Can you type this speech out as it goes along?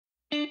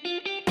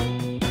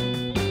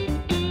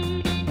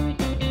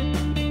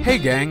Hey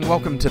gang,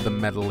 welcome to the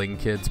Meddling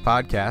Kids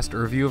podcast, a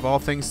review of all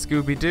things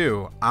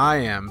Scooby-Doo. I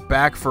am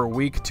back for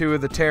week 2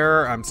 of the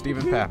terror. I'm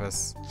Stephen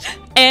Pappas.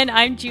 And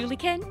I'm Julie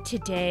Ken.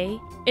 Today,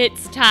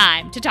 it's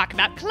time to talk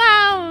about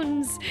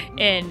clowns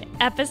in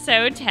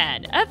episode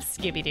 10 of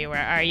Scooby-Doo,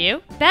 Where Are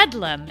You?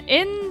 Bedlam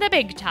in the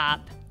Big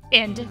Top.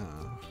 And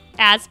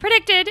as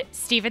predicted,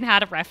 Stephen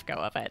had a rough go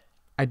of it.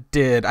 I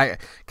did.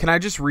 Can I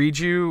just read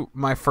you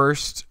my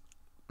first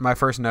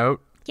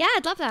note? Yeah,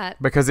 I'd love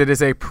that. Because it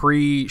is a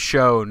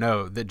pre-show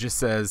note that just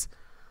says,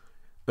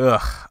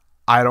 ugh,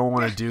 I don't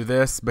want to do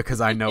this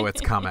because I know it's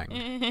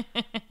coming.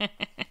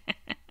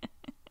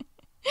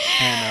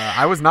 And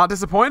I was not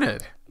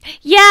disappointed.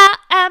 Yeah,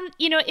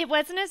 it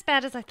wasn't as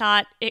bad as I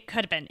thought it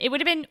could have been. It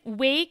would have been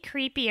way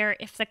creepier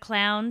if the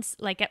clowns,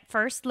 at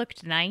first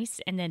looked nice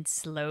and then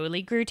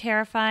slowly grew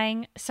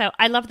terrifying. So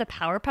I love the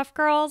Powerpuff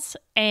Girls,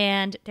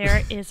 and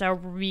there is a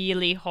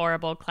really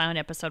horrible clown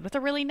episode with a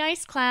really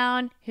nice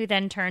clown who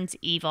then turns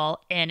evil,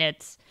 and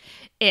it's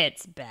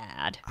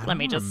bad. Let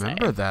me just say. I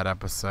remember that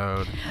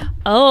episode.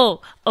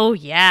 Oh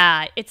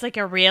yeah. It's like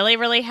a really,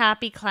 really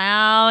happy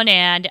clown,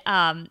 and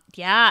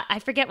yeah, I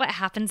forget what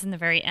happens in the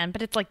very end,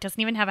 but it's doesn't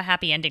even have a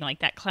happy ending.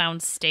 That clown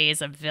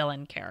stays a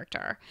villain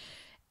character.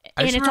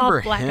 I just and it's remember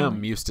all black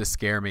him used to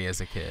scare me as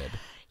a kid.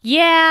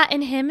 Yeah,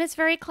 and him is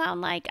very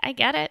clown-like. I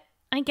get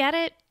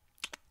it.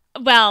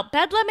 Well,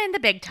 Bedlam in the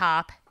Big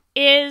Top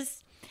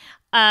is,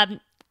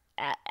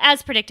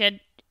 as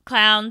predicted,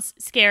 clowns,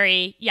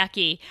 scary,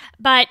 yucky.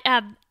 But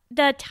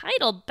the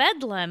title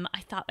Bedlam, I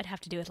thought would have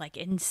to do with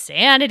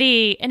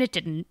insanity, and it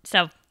didn't.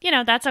 So,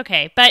 that's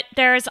okay. But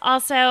there's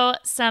also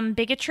some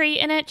bigotry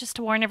in it, just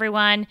to warn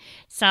everyone.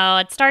 So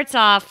it starts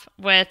off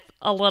with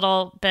a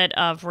little bit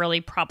of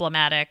really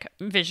problematic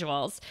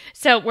visuals.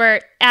 So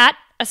we're at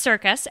a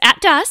circus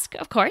at dusk,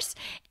 of course,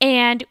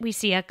 and we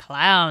see a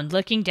clown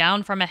looking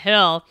down from a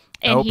hill,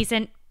 and he's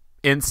in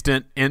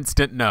instant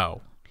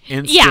no.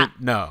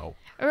 No.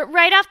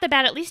 Right off the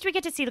bat, at least we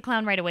get to see the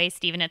clown right away,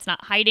 Stephen. It's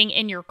not hiding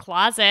in your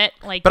closet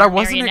like but a I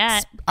wasn't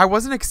marionette. I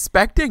wasn't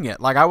expecting it.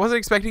 I wasn't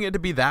expecting it to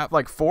be that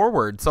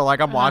forward. So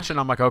I'm watching,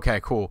 I'm like,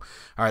 okay, cool.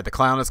 All right, the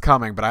clown is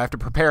coming, but I have to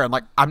prepare. And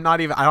I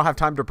don't have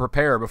time to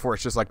prepare before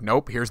it's just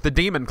nope, here's the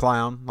demon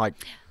clown.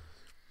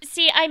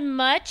 See, I'm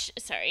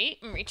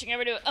reaching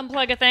over to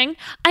unplug a thing.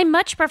 I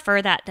much prefer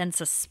that than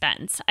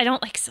suspense. I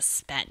don't like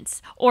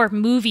suspense or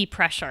movie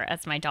pressure,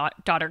 as my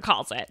daughter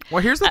calls it.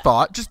 Well, here's the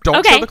thought. Just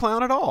don't show the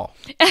clown at all.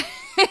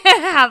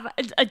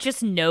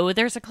 Just know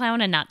there's a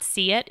clown and not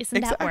see it. Isn't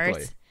exactly. that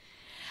worse?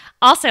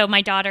 Also,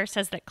 my daughter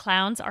says that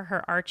clowns are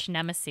her arch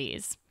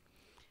nemesis.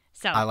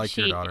 So I like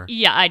your daughter.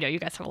 Yeah, I know. You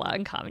guys have a lot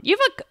in common. You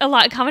have a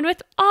lot in common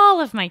with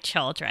all of my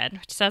children,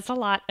 which says a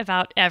lot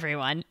about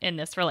everyone in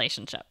this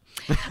relationship.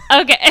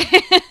 Okay.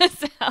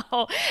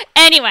 So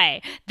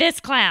anyway,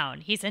 this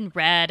clown, he's in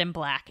red and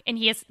black, and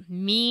he has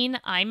mean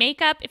eye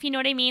makeup, if you know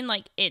what I mean.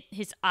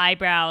 His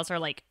eyebrows are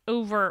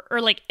over,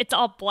 or it's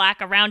all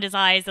black around his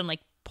eyes and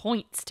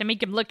points to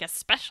make him look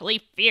especially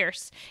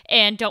fierce.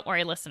 And don't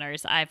worry,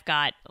 listeners, I've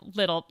got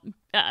little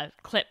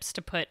clips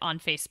to put on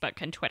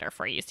Facebook and Twitter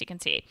for you so you can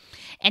see.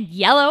 And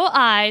yellow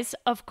eyes,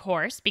 of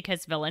course,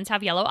 because villains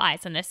have yellow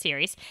eyes in this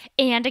series.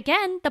 And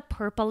again, the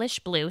purplish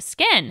blue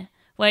skin,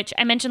 which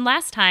I mentioned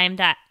last time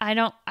that I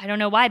don't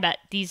know why, but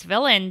these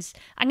villains,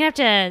 I'm going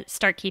to have to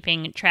start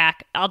keeping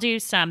track. I'll do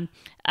some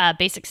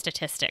basic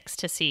statistics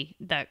to see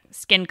the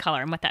skin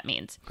color and what that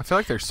means. I feel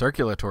like their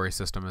circulatory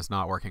system is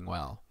not working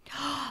well.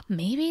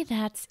 Maybe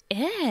that's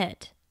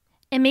it.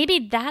 And maybe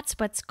that's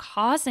what's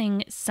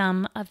causing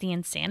some of the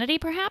insanity,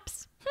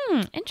 perhaps?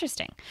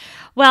 Interesting.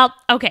 Well,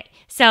 okay.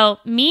 So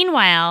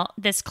meanwhile,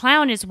 this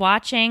clown is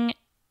watching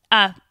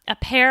a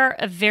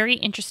pair of very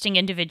interesting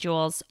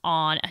individuals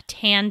on a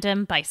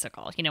tandem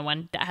bicycle.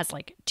 One that has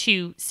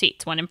 2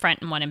 seats, one in front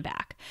and one in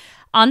back.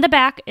 On the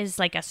back is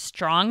a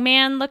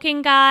strongman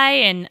looking guy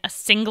in a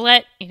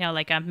singlet,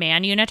 a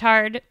man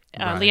unitard,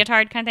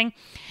 leotard kind of thing,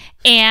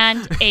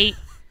 and a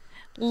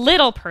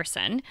little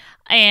person.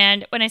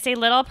 And when I say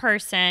little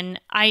person,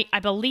 I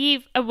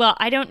believe,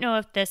 I don't know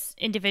if this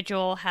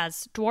individual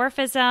has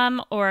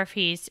dwarfism or if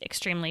he's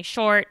extremely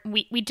short.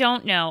 We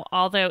don't know,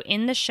 although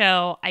in the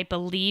show, I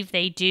believe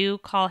they do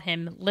call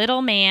him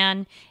Little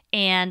Man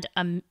and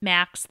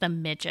Max the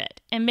Midget.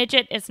 And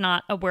midget is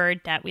not a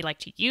word that we like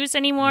to use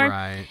anymore.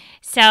 Right.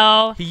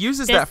 So he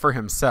uses that for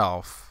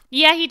himself.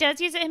 Yeah, he does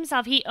use it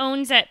himself. He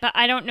owns it, but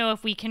I don't know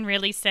if we can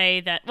really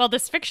say that, well,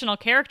 this fictional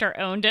character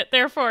owned it,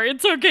 therefore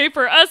it's okay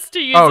for us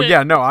to use it. Oh,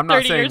 yeah, no, I'm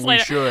not saying we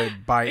later.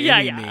 should by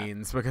any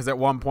means, because at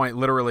one point,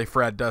 literally,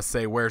 Fred does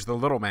say, "Where's the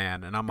little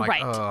man?" And I'm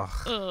like,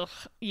 ugh.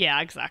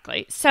 Yeah,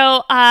 exactly.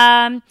 So,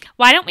 why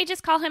don't we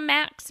just call him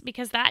Max?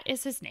 Because that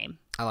is his name.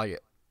 I like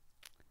it.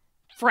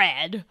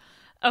 Fred.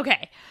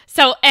 Okay,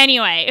 so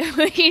anyway,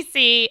 we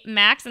see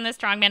Max and the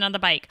strongman on the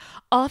bike.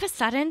 All of a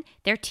sudden,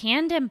 their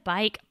tandem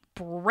bike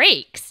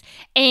breaks,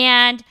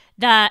 and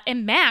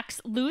And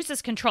Max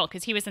loses control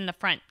because he was in the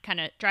front kind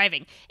of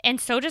driving. And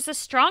so does the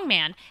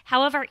strongman.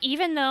 However,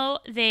 even though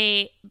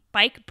the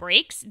bike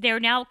breaks, they're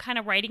now kind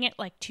of riding it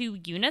like two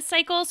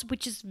unicycles,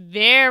 which is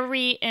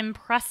very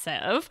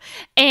impressive.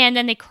 And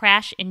then they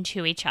crash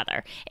into each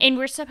other. And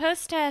we're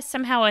supposed to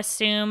somehow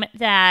assume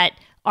that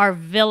our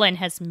villain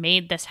has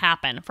made this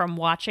happen from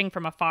watching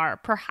from afar,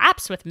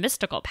 perhaps with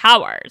mystical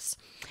powers.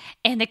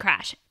 And they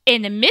crash.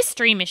 And the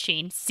mystery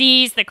machine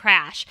sees the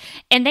crash.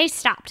 And they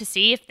stop to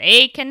see if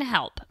they can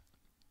help.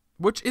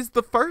 Which is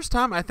the first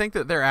time I think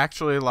that they're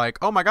actually like,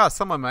 oh my gosh,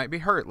 someone might be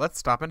hurt. Let's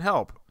stop and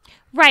help.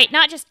 Right,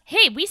 not just,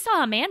 hey, we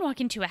saw a man walk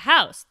into a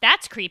house.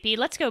 That's creepy.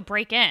 Let's go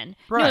break in.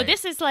 Right. No,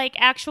 this is like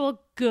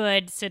actual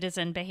good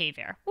citizen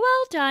behavior.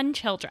 Well done,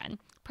 children.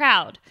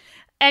 Proud.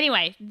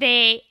 Anyway,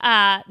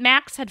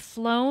 Max had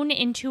flown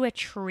into a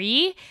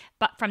tree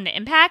but from the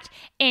impact,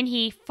 and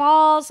he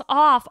falls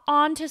off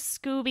onto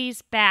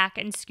Scooby's back,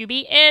 and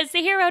Scooby is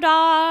the hero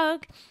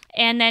dog.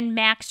 And then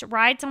Max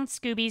rides on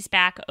Scooby's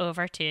back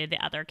over to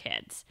the other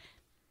kids.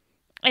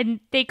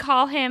 And they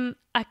call him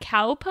a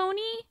cow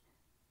pony?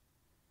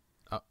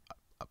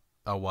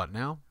 A what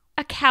now?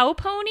 A cow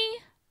pony?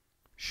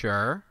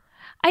 Sure.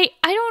 I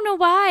don't know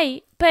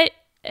why, but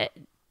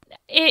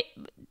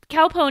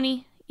cow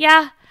pony.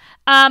 Yeah.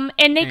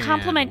 And they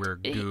compliment. We're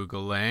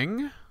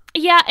Googling.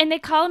 Yeah, and they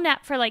call him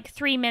that for like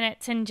 3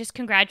 minutes and just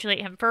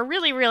congratulate him for a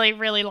really, really,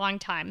 really long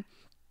time.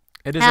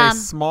 It is a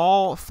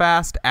small,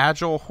 fast,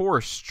 agile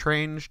horse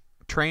trained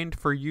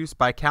for use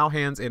by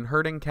cowhands in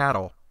herding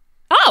cattle.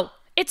 Oh,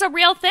 it's a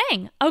real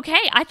thing. Okay,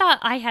 I thought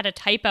I had a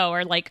typo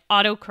or like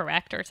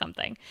autocorrect or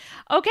something.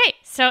 Okay,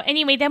 so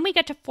anyway, then we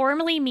get to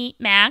formally meet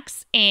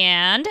Max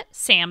and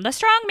Sam the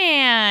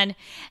Strongman.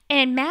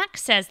 And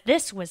Max says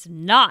this was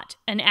not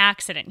an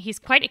accident. He's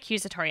quite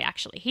accusatory,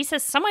 actually. He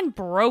says someone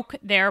broke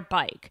their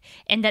bike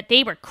and that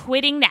they were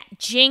quitting that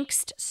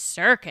jinxed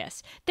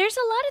circus. There's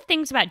a lot of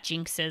things about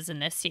jinxes in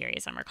this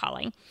series, I'm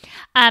recalling.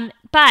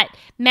 But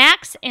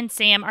Max and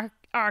Sam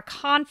are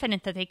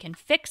confident that they can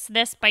fix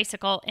this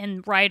bicycle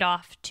and ride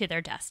off to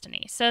their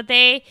destiny. So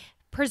they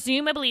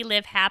presumably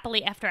live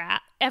happily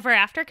ever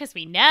after because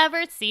we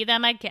never see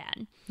them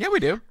again. Yeah, we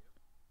do.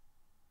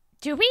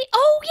 Do we?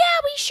 Oh, yeah,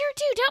 we sure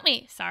do, don't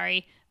we?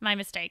 Sorry, my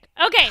mistake.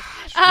 Okay.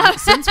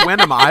 Since when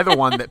am I the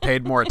one that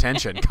paid more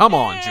attention? Come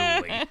on,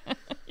 Julie.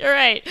 You're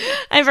right.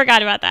 I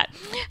forgot about that.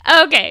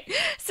 Okay.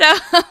 So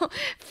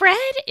Fred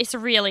is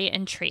really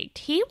intrigued.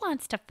 He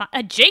wants to find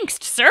a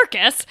jinxed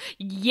circus.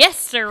 Yes,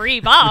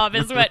 sirree, Bob,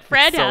 is what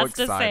Fred So has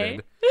excited.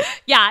 to say.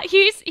 Yeah,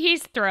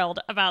 he's thrilled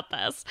about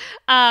this.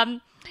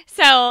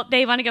 So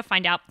they want to go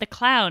find out. The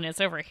clown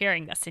is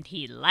overhearing this and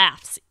he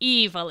laughs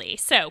evilly.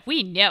 So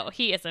we know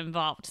he is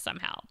involved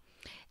somehow.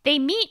 They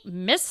meet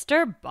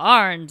Mr.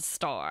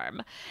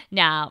 Barnstorm.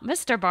 Now,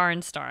 Mr.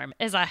 Barnstorm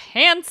is a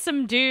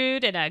handsome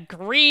dude in a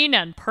green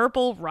and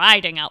purple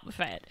riding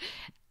outfit.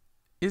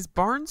 Is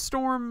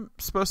Barnstorm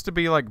supposed to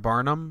be like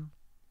Barnum?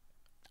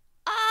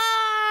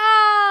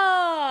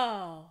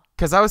 Oh!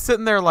 Because I was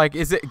sitting there like,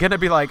 is it going to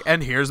be like,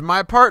 and here's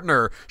my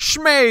partner,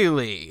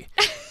 Schmaley?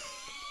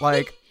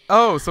 Like,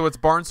 oh, so it's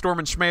Barnstorm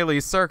and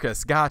Schmaley's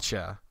circus.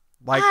 Gotcha.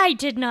 Like, I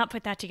did not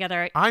put that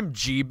together. I'm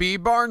GB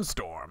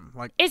Barnstorm.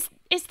 Like, Is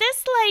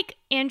this like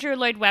Andrew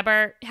Lloyd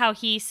Webber, how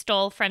he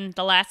stole from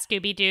the last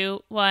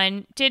Scooby-Doo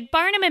one? Did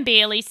Barnum and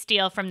Bailey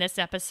steal from this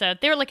episode?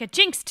 They're like a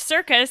jinxed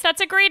circus. That's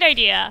a great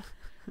idea.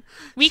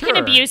 We can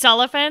Sure. abuse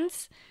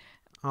elephants.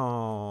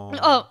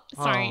 Oh,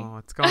 sorry. Oh,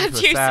 it's going to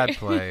a Too sad soon.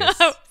 place.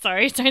 Oh,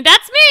 sorry.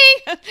 That's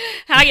me.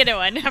 How you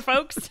doing,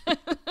 folks?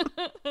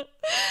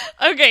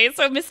 Okay,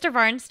 so Mr.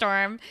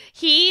 Barnstorm,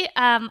 he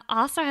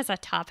also has a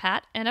top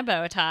hat and a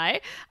bow tie,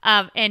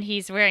 and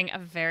he's wearing a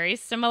very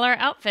similar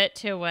outfit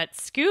to what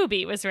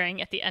Scooby was wearing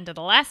at the end of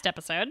the last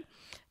episode,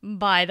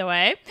 by the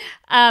way.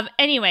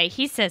 Anyway,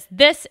 he says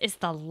this is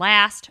the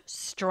last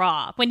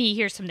straw when he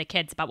hears from the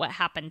kids about what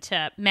happened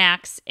to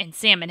Max and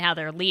Sam and how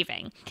they're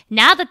leaving.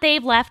 Now that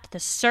they've left, the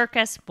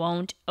circus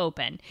won't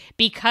open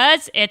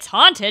because it's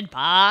haunted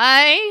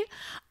by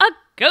a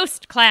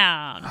ghost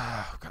clown.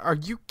 Are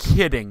you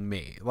kidding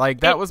me? Like,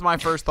 that was my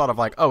first thought of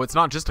like, oh, it's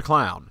not just a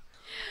clown.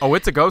 Oh,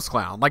 it's a ghost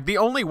clown. Like, the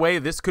only way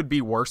this could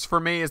be worse for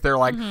me is they're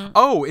like,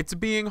 oh, it's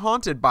being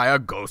haunted by a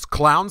ghost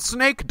clown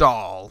snake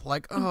doll.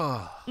 Like,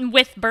 ugh.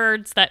 With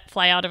birds that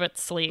fly out of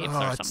its sleeves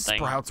or It something.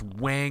 sprouts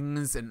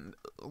wings and...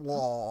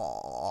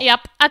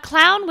 Yep. A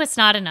clown was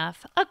not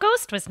enough. A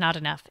ghost was not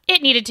enough.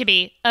 It needed to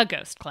be a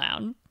ghost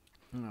clown.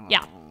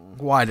 Yeah.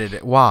 Why?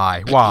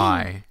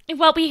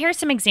 Well, we hear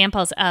some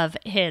examples of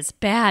his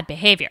bad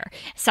behavior.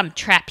 Some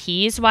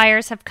trapeze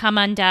wires have come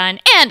undone,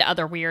 and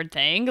other weird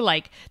thing,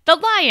 like the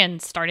lion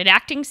started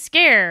acting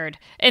scared.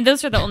 And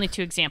those are the only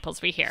two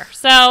examples we hear.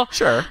 So,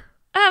 Sure.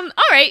 all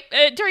right.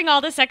 During all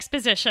this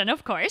exposition,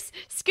 of course,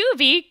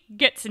 Scooby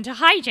gets into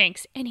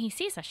hijinks, and he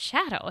sees a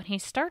shadow, and he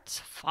starts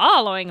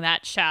following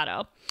that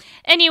shadow.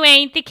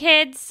 Anyway, the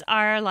kids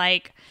are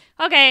like,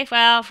 okay,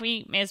 well,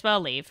 we may as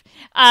well leave.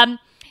 I'm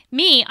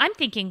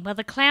thinking, well,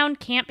 the clown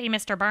can't be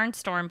Mr.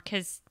 Barnstorm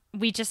because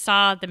we just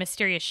saw the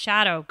mysterious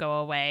shadow go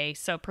away.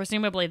 So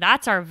presumably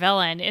that's our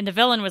villain. And the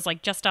villain was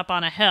like just up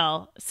on a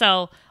hill.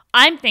 So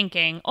I'm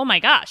thinking, oh my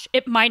gosh,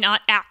 it might not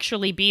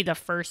actually be the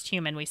first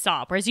human we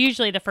saw. Whereas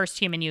usually the first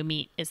human you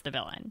meet is the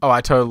villain. Oh,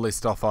 I totally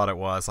still thought it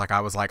was. Like,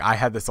 I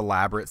had this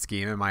elaborate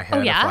scheme in my head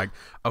of like,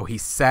 oh,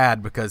 he's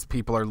sad because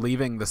people are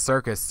leaving the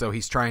circus. So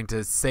he's trying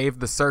to save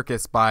the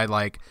circus by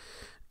like,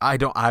 I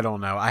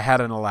don't know. I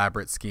had an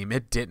elaborate scheme.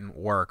 It didn't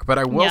work. But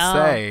I will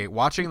say,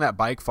 watching that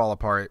bike fall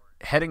apart,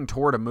 heading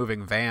toward a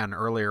moving van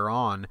earlier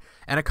on,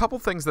 and a couple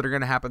things that are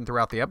going to happen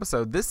throughout the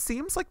episode, this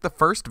seems like the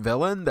first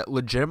villain that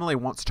legitimately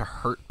wants to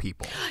hurt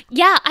people.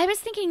 Yeah, I was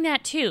thinking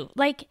that too.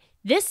 Like,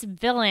 this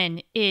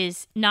villain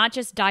is not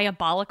just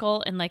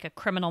diabolical in like a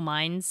Criminal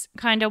Minds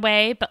kind of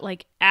way, but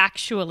like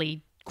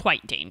actually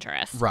quite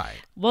dangerous. Right.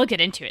 We'll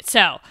get into it.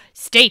 So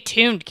stay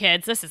tuned,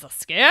 kids. This is a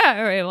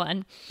scary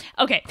one.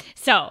 Okay,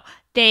 so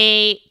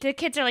the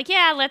kids are like,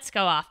 yeah, let's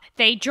go off.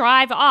 They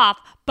drive off,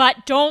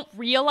 but don't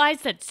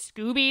realize that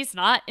Scooby's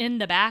not in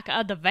the back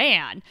of the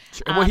van.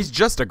 Well, he's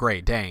just a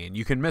Great Dane.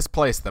 You can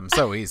misplace them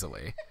so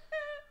easily.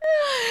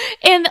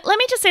 And let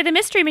me just say, the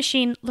Mystery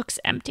Machine looks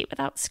empty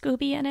without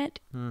Scooby in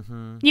it.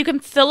 Mm-hmm. You can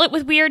fill it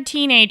with weird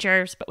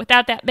teenagers, but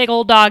without that big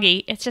old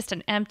doggy, it's just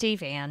an empty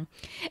van.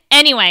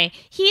 Anyway,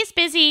 he's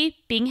busy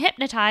being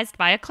hypnotized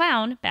by a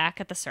clown back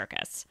at the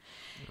circus.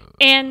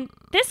 And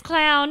this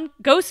clown,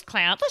 ghost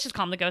clown, let's just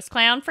call him the ghost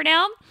clown for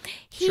now.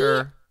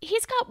 Sure.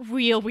 He's got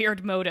real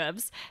weird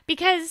motives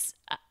because,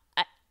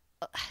 I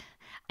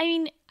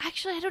mean,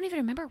 actually, I don't even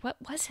remember what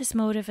was his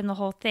motive in the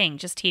whole thing.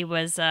 Just he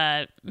was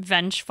a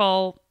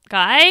vengeful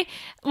guy.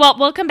 Well,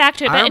 we'll come back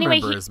to it. But anyway,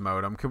 remember his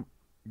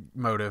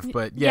motive,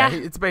 but yeah,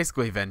 it's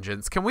basically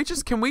vengeance. Can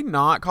we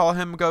not call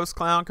him Ghost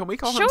Clown? Can we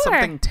call him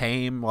something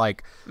tame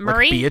like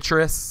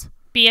Beatrice?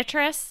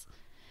 Beatrice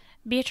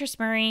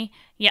Murray.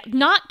 Yeah,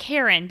 not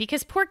Karen,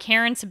 because poor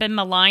Karens have been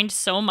maligned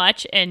so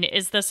much and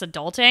Is This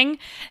Adulting?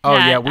 Oh,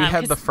 yeah, we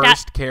had the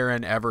first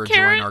Karen ever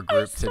join our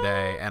group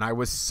today, and I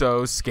was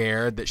so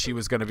scared that she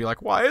was going to be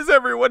like, why does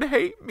everyone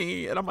hate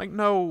me? And I'm like,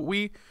 no,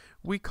 we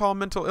call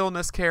mental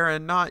illness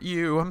Karen, not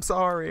you. I'm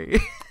sorry.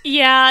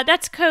 Yeah,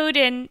 that's code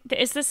in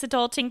the Is This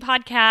Adulting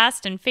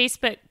podcast and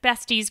Facebook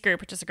Besties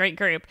group, which is a great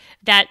group,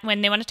 that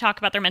when they want to talk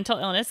about their mental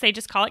illness, they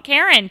just call it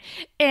Karen.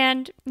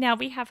 And now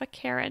we have a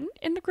Karen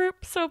in the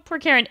group, so poor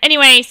Karen.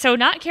 Anyway, so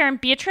not Karen,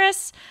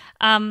 Beatrice.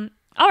 All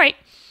right.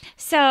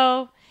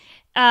 So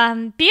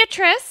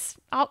Beatrice,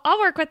 I'll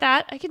work with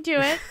that. I can do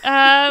it.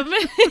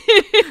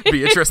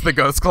 Beatrice the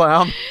Ghost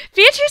Clown.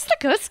 Beatrice the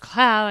Ghost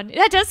Clown.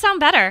 That does sound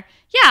better.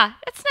 Yeah,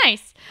 that's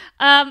nice.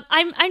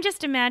 I'm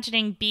just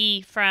imagining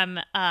B from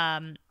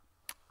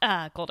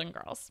Golden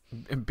Girls.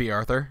 B.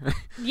 Arthur.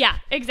 Yeah,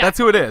 exactly. That's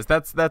who it is.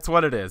 That's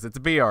what it is. It's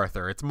B.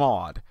 Arthur. It's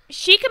Maude.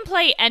 She can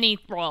play any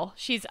role.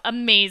 She's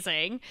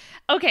amazing.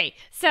 Okay,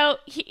 so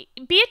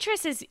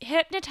Beatrice is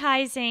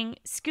hypnotizing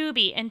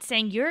Scooby and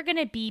saying, you're going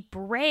to be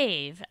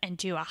brave and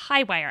do a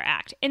high wire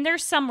act. And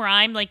there's some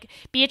rhyme. Like,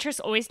 Beatrice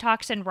always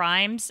talks in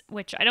rhymes,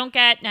 which I don't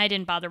get, and I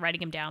didn't bother writing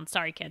them down.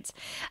 Sorry, kids.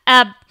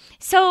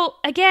 So,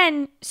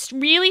 again,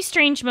 really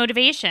strange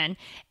motivation.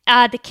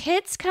 The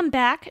kids come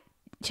back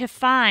to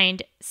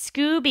find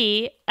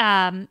Scooby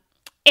and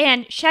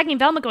Shaggy and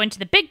Velma go into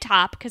the big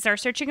top because they're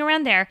searching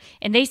around there,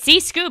 and they see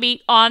Scooby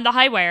on the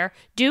high wire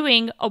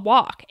doing a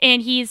walk,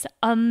 and he's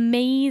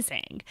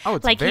amazing. Oh,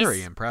 it's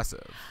very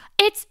impressive.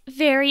 It's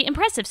very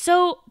impressive.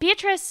 So,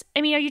 Beatrice,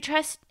 I mean,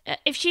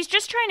 if she's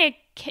just trying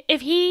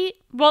to,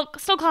 we'll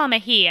still call him a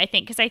he, I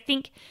think, because I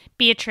think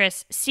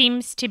Beatrice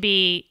seems to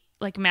be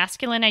like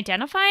masculine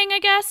identifying, I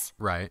guess.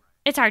 Right.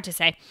 It's hard to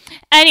say.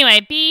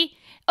 Anyway,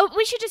 Oh,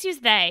 we should just use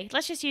they.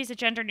 Let's just use a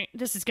gender.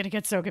 This is going to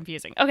get so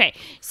confusing. Okay,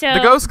 so...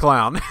 The Ghost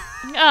Clown.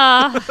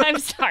 I'm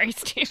sorry,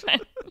 Stephen.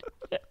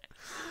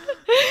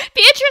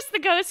 Beatrice the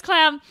Ghost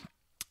Clown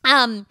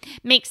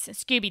makes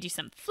Scooby do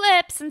some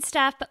flips and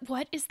stuff, but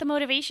what is the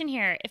motivation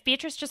here? If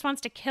Beatrice just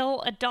wants to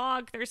kill a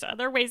dog, there's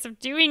other ways of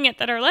doing it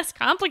that are less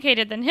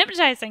complicated than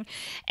hypnotizing.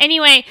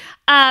 Anyway,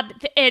 and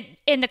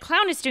the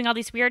clown is doing all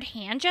these weird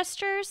hand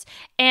gestures,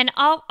 and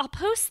I'll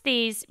post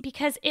these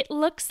because it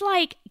looks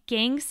like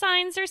gang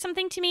signs or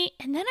something to me,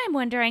 and then I'm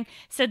wondering,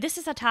 so this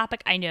is a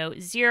topic I know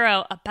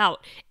zero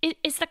about.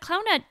 Is the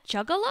clown a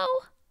juggalo?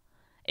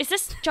 Is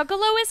this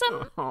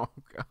juggaloism? Oh,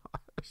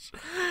 gosh.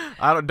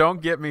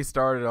 Don't get me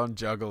started on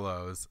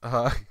juggalos.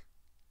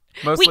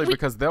 Mostly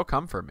because they'll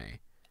come for me.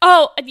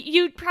 Oh,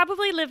 you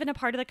probably live in a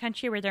part of the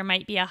country where there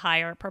might be a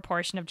higher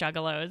proportion of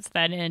juggalos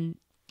than in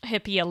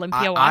hippie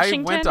Olympia,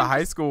 Washington. I went to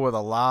high school with a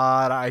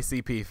lot of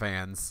ICP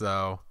fans,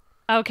 so...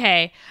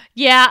 Okay.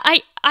 Yeah,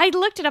 I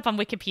looked it up on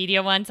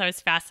Wikipedia once. I was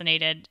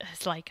fascinated.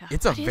 It's like...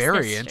 It's a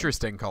very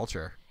interesting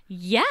culture.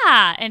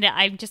 Yeah, and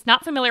I'm just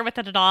not familiar with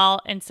it at all,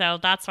 and so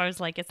that's why I was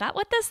like, is that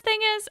what this thing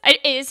is?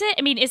 Is it?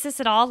 I mean, is this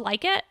at all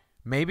like it?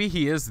 Maybe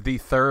he is the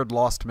third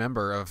lost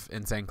member of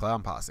Insane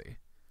Clown Posse.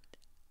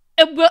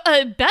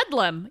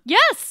 Bedlam,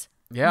 yes.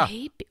 Yeah.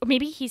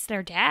 Maybe he's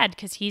their dad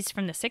because he's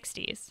from the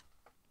 60s.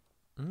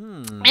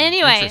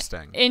 Anyway,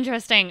 Interesting.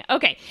 interesting.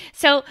 Okay,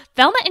 so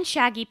Velma and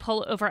Shaggy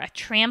pull over a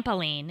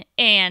trampoline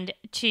and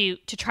to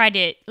try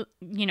to,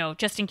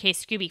 just in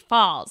case Scooby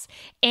falls.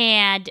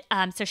 And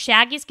so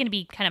Shaggy's going to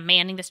be kind of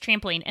manning this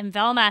trampoline, and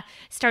Velma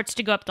starts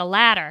to go up the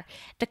ladder.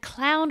 The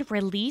clown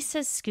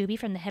releases Scooby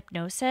from the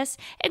hypnosis,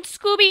 and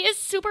Scooby is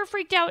super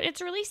freaked out.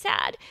 It's really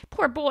sad.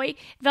 Poor boy.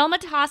 Velma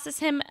tosses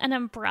him an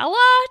umbrella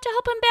to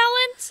help him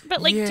balance,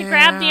 but to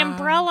grab the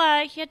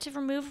umbrella, he had to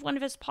remove one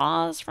of his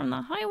paws from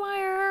the high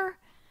wire.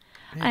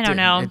 I don't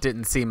know. It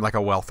didn't seem like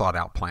a well thought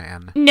out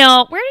plan.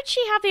 No. Where did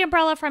she have the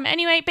umbrella from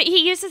anyway? But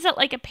he uses it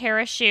like a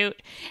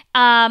parachute.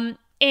 And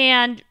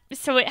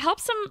so it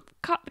helps him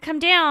come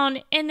down.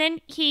 And then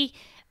he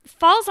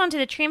falls onto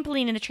the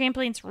trampoline, and the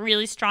trampoline's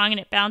really strong, and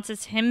it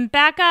bounces him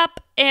back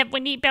up. And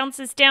when he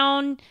bounces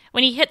down,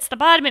 when he hits the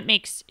bottom, it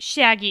makes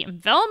Shaggy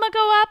and Velma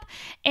go up.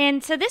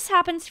 And so this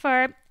happens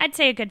for, I'd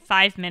say, a good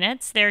 5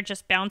 minutes. They're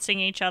just bouncing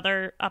each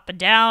other up and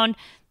down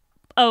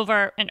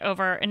over and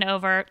over and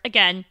over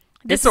again.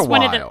 It's a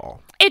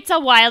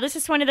while. This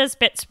is one of those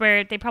bits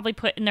where they probably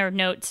put in their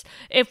notes,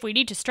 if we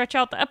need to stretch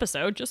out the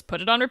episode, just put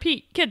it on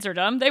repeat. Kids are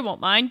dumb. They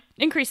won't mind.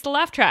 Increase the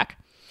laugh track.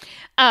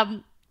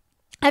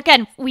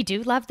 Again, we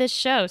do love this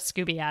show,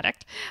 Scooby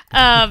Addict.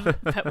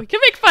 But we can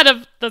make fun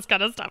of this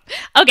kind of stuff.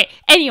 Okay,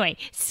 anyway,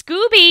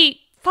 Scooby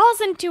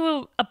falls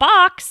into a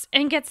box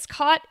and gets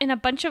caught in a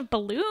bunch of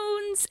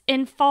balloons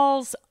and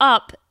falls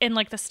up in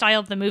the style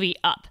of the movie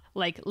Up,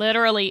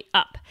 literally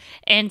up.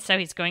 And so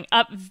he's going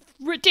up,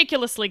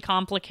 ridiculously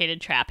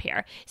complicated trap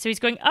here. So he's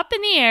going up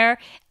in the air,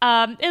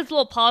 his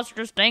little paws are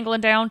just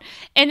dangling down,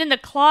 and then the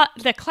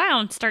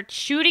clown starts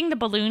shooting the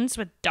balloons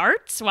with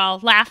darts while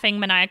laughing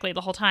maniacally the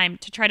whole time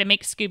to try to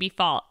make Scooby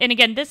fall. And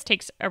again, this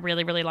takes a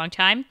really, really long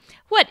time.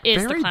 What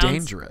is the clown's... Very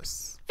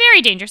dangerous.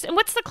 Very dangerous. And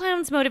what's the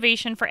clown's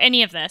motivation for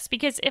any of this?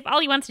 Because if all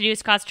he wants to do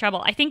is cause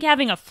trouble, I think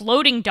having a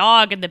floating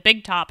dog in the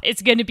big top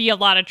is going to be a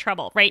lot of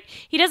trouble, right?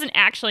 He doesn't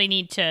actually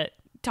need to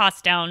toss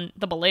down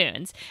the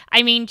balloons.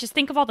 I mean, just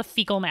think of all the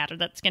fecal matter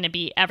that's going to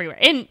be everywhere.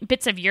 And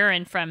bits of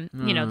urine from,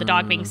 the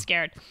dog being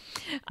scared.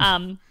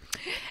 Anyway.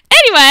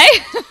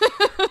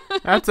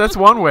 That's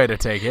one way to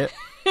take it.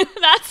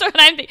 That's what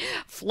I'm thinking.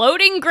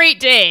 Floating Great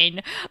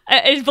Dane.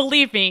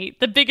 Believe me,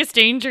 the biggest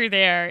danger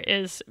there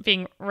is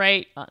being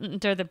right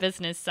under the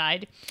business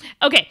side.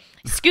 Okay,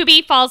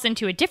 Scooby falls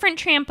into a different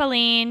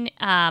trampoline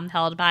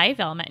held by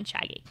Velma and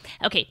Shaggy.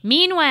 Okay,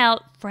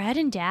 meanwhile, Fred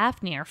and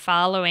Daphne are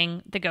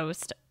following the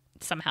ghost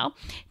somehow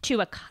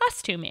to a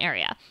costume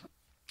area.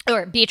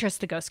 Or Beatrice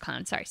the ghost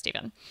clown. Sorry,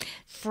 Stephen.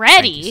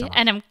 Freddie,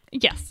 and I'm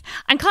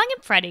calling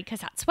him Freddie because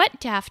that's what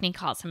Daphne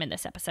calls him in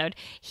this episode.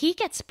 He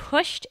gets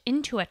pushed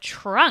into a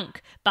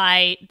trunk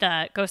by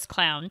the ghost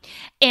clown,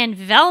 and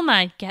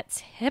Velma gets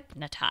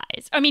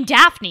hypnotized.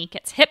 Daphne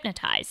gets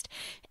hypnotized.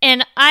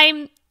 And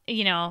I'm,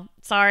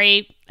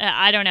 sorry,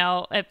 I don't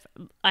know if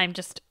I'm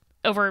just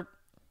over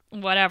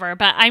whatever,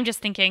 but I'm just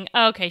thinking,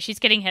 okay, she's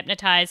getting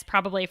hypnotized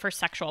probably for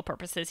sexual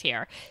purposes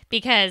here,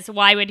 because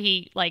why would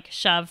he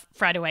shove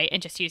Fred away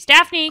and just use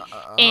Daphne?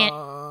 And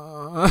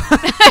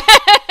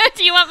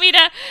do you want me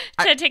to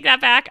take that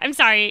back? I'm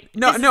sorry.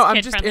 No,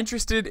 I'm just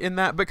interested in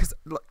that because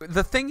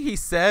the thing he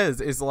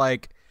says is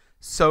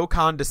so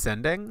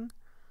condescending.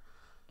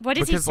 What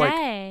does he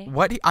say?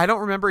 I don't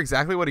remember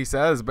exactly what he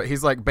says, but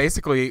he's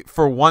basically,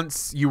 for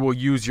once you will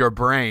use your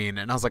brain,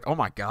 and I was like, oh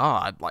my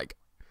god,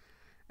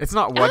 it's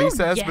not what he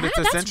says, but it's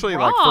essentially for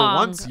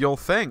once you'll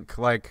think,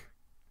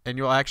 and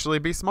you'll actually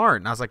be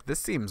smart. And I was like, this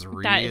seems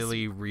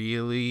really,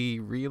 really,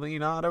 really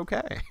not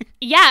okay.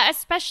 Yeah,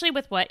 especially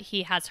with what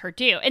he has her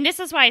do. And this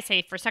is why I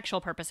say for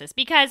sexual purposes,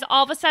 because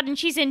all of a sudden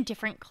she's in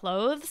different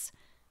clothes.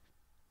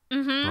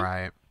 Mm-hmm.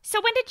 Right. So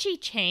when did she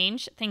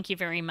change? Thank you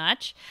very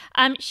much.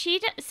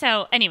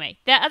 So anyway,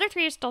 the other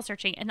three are still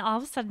searching, and all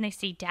of a sudden they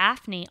see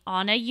Daphne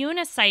on a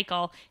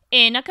unicycle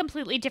in a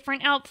completely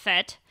different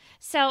outfit.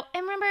 So,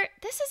 and remember,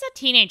 this is a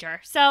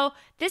teenager, so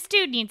this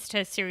dude needs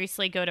to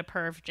seriously go to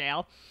perv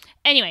jail.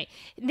 Anyway,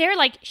 they're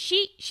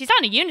she's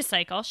on a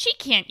unicycle. She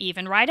can't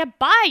even ride a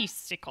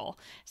bicycle.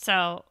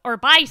 Or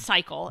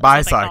bicycle.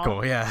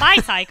 Bicycle, yeah.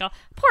 Bicycle.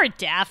 Poor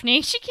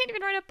Daphne. She can't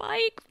even ride a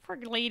bike. Poor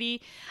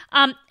lady.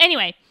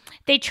 Anyway,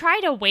 they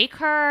try to wake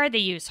her. They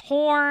use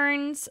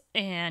horns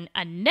and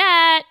a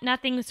net.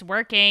 Nothing's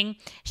working.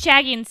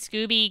 Shaggy and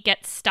Scooby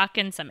get stuck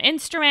in some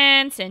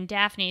instruments, and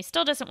Daphne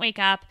still doesn't wake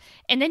up.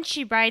 And then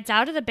she rides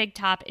out of the big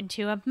top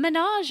into a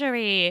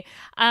menagerie.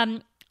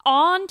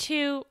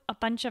 Onto a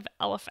bunch of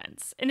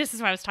elephants. And this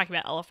is why I was talking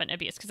about elephant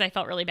abuse, because I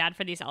felt really bad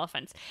for these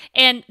elephants.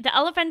 And the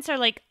elephants are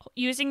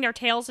using their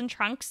tails and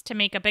trunks to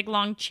make a big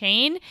long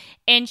chain,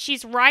 and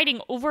she's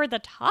riding over the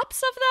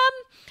tops of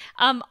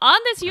them on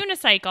this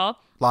unicycle.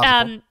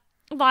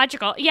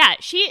 Logical. Yeah,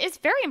 she is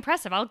very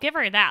impressive. I'll give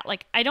her that.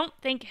 I don't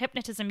think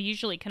hypnotism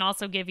usually can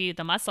also give you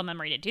the muscle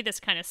memory to do this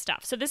kind of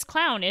stuff. So this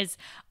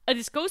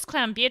ghost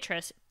clown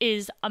Beatrice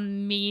is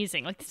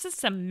amazing. This is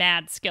some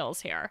mad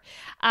skills here.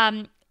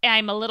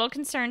 I'm a little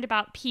concerned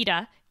about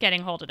PETA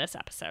getting hold of this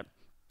episode.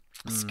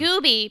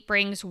 Scooby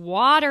brings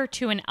water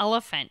to an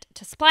elephant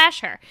to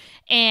splash her.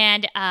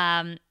 And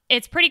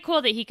it's pretty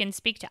cool that he can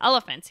speak to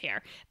elephants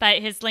here, but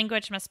his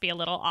language must be a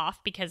little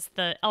off because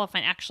the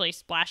elephant actually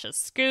splashes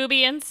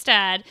Scooby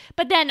instead,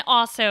 but then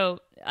also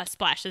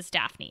splashes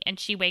Daphne, and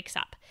she wakes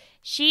up.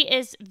 She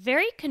is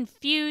very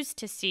confused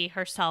to see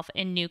herself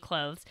in new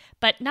clothes,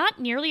 but not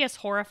nearly as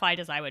horrified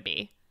as I would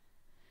be.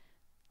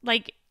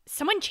 Like,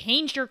 someone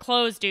changed your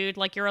clothes, dude,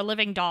 like you're a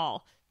living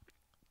doll.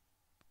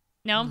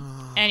 No?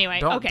 Anyway,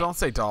 okay. Don't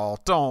say doll.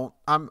 Don't.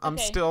 I'm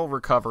Okay. still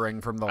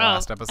recovering from the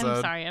last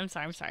episode. I'm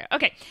sorry.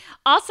 Okay.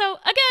 Also,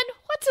 again,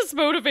 what's his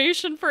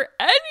motivation for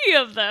any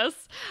of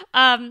this?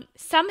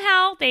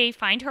 Somehow they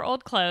find her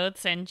old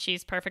clothes and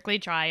she's perfectly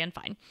dry and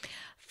fine.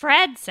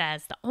 Fred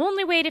says the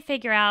only way to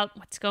figure out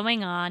what's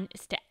going on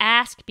is to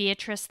ask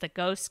Beatrice the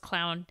ghost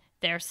clown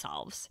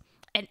themselves.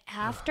 And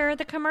after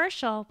the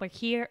commercial,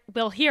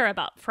 we'll hear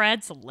about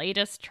Fred's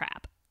latest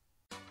trap.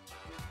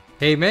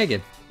 Hey,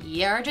 Megan.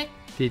 Yeah, RJ?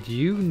 Did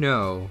you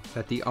know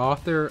that the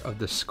author of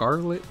The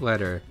Scarlet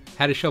Letter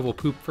had to shovel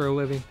poop for a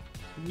living?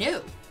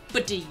 No.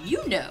 But do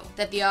you know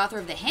that the author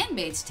of The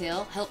Handmaid's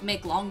Tale helped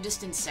make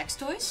long-distance sex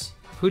toys?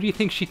 Who do you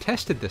think she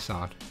tested this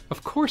on?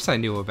 Of course I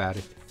knew about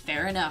it.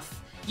 Fair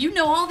enough. You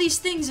know all these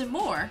things and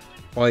more.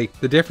 Like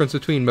the difference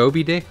between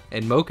Moby Dick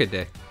and Mocha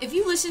Dick. If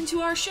you listen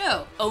to our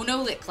show, Oh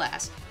No Lit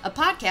Class, a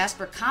podcast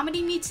where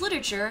comedy meets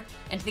literature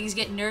and things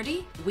get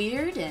nerdy,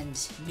 weird,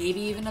 and maybe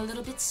even a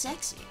little bit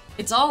sexy.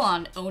 It's all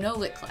on Oh No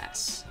Lit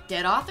Class.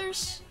 Dead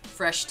authors,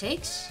 fresh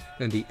takes.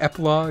 And the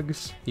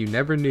epilogues you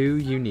never knew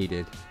you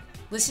needed.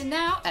 Listen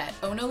now at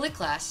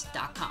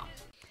ohnolitclass.com.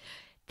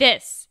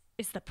 This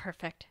is the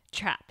perfect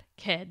trap,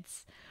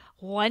 kids.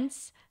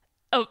 Once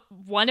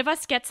one of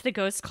us gets the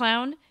ghost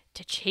clown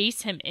to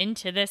chase him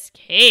into this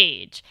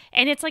cage.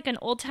 And it's like an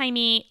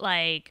old-timey,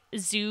 like,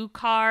 zoo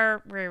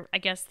car where I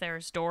guess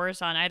there's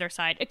doors on either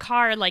side. A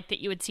car like that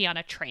you would see on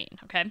a train,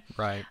 okay?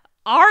 Right.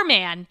 Our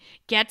man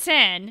gets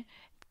in,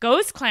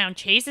 ghost clown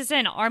chases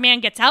in, our man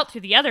gets out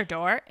through the other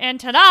door, and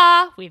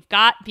ta-da! We've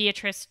got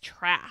Beatrice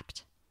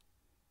trapped.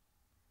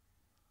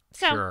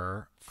 So,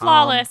 Sure.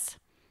 flawless.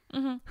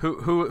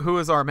 Who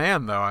is our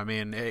man, though? I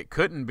mean, it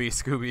couldn't be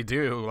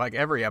Scooby-Doo like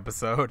every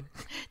episode.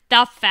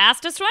 The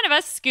fastest one of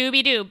us,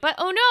 Scooby-Doo. But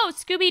oh no,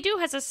 Scooby-Doo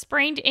has a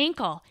sprained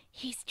ankle.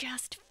 He's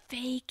just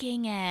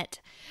faking it.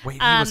 Wait,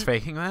 he was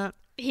faking that?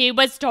 He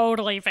was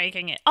totally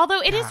faking it.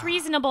 Although it is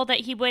reasonable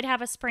that he would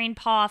have a sprained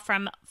paw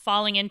from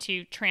falling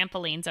into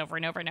trampolines over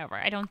and over and over.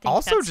 I don't think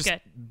Also, that's just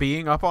good.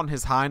 being up on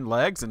his hind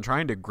legs and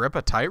trying to grip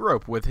a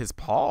tightrope with his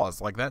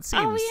paws. Like, that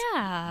seems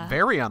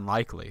very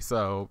unlikely.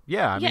 So,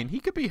 yeah, I mean,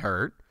 he could be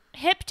hurt.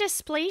 Hip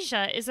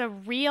dysplasia is a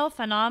real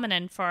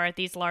phenomenon for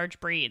these large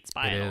breeds,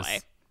 by the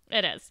way.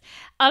 It is.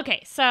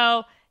 Okay,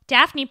 so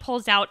Daphne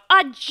pulls out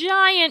a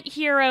giant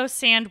hero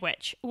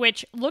sandwich,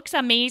 which looks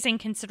amazing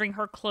considering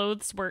her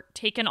clothes were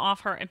taken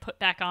off her and put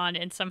back on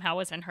and somehow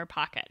was in her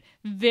pocket.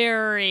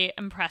 Very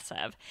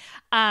impressive.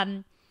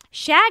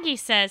 Shaggy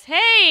says,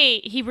 hey,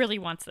 he really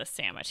wants this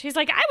sandwich. He's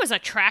like, I was a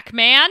track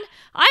man.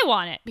 I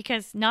want it.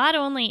 Because not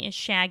only is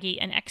Shaggy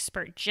an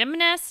expert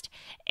gymnast,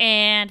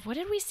 and what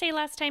did we say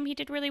last time he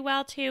did really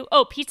well too?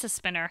 Oh, pizza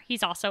spinner.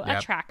 He's also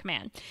a track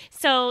man.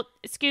 So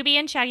Scooby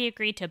and Shaggy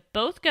agreed to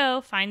both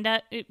go find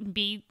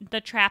be the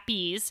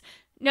trappies.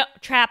 No,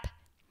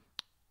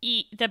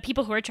 the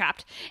people who are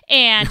trapped,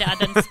 and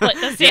then split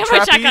the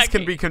sandwich. Trapeze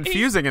can be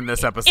confusing in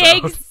this episode.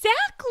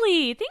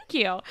 Exactly. Thank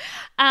you.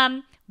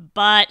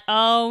 But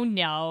oh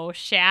no,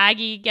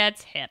 Shaggy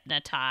gets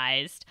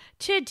hypnotized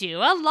to do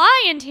a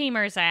lion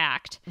tamer's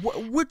act.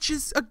 Which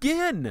is,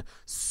 again,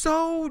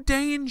 so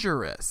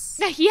dangerous.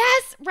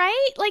 Yes,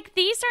 right? Like,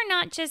 these are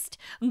not just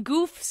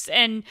goofs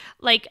and,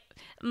 like,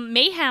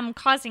 mayhem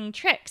causing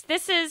tricks.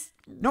 This is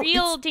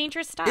real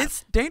dangerous stuff.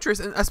 It's dangerous,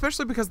 and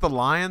especially because a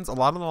lot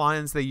of the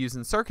lions they use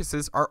in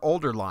circuses are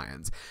older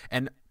lions.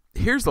 And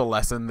here's a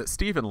lesson that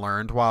Stephen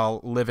learned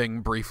while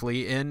living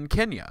briefly in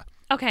Kenya.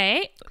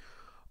 Okay.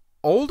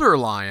 Older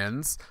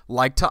lions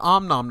like to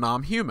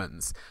nom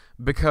humans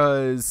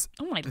because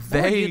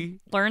you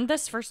learned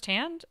this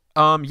firsthand?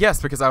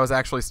 Yes, because I was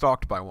actually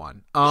stalked by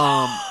one.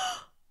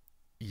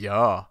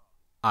 Yeah,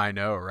 I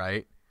know,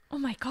 right? Oh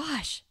my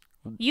gosh.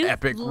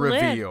 Epic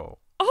reveal.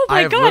 Oh my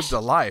I have gosh. lived a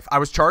life. I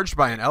was charged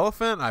by an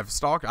elephant. I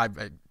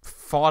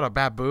fought a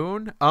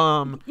baboon.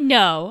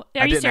 No.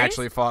 I didn't serious?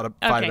 actually fight a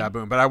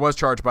baboon, but I was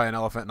charged by an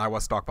elephant and I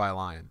was stalked by a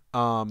lion.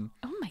 Oh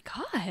my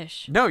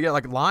gosh. No, yeah,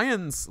 like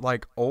lions,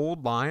 like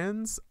old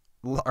lions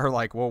are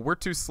like, well, we're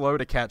too slow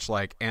to catch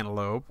like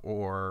antelope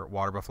or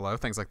water buffalo,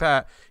 things like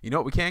that. You know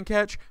what we can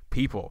catch?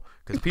 People,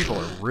 because people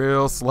are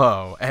real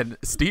slow. And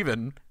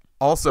Steven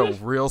also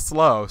real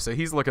slow, so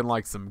he's looking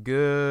like some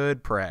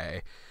good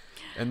prey.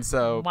 And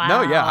so,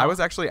 no, yeah, I was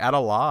actually at a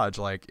lodge,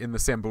 like, in the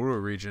Samburu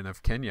region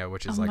of Kenya,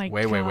 which is, like,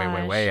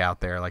 way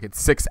out there. Like,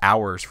 it's 6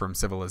 hours from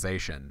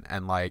civilization.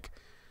 And, like,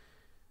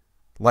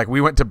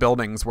 we went to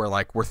buildings where,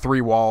 like, we're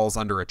 3 walls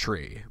under a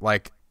tree.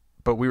 Like,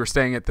 but we were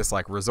staying at this,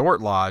 like, resort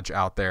lodge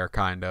out there,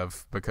 kind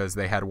of, because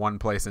they had one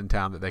place in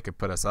town that they could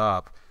put us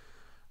up.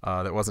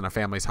 that wasn't a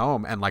family's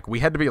home, and like we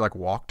had to be like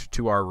walked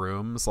to our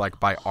rooms like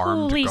by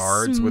armed Holy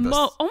guards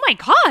oh my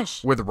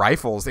gosh, with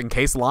rifles in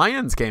case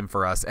lions came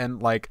for us.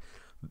 And like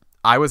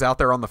I was out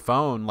there on the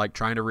phone like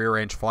trying to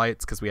rearrange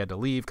flights because we had to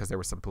leave because there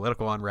was some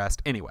political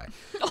unrest. Anyway,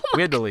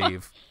 we had to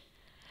leave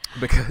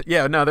because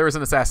there was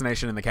an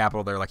assassination in the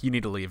Capitol. They're like, you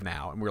need to leave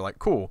now, and we were like,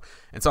 cool.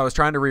 And so I was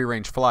trying to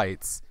rearrange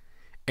flights,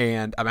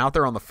 and I'm out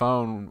there on the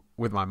phone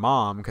with my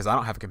mom because I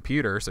don't have a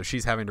computer, so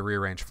she's having to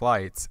rearrange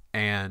flights.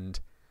 And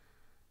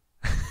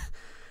this is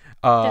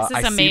I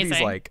amazing. see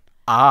these like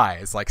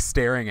eyes like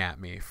staring at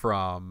me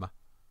from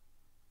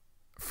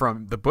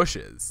the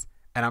bushes,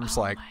 and I'm just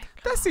like,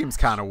 that seems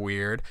kind of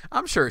weird.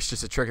 I'm sure it's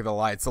just a trick of the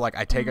light. So like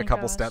I take a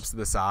couple steps to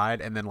the side,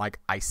 and then like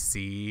I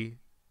see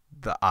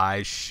the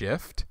eyes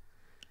shift.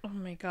 Oh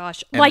my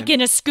gosh. And like then,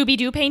 in a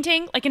Scooby-Doo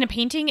painting? Like in a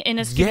painting in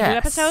a Scooby-Doo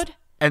episode?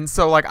 And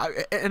so like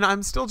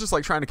I'm still just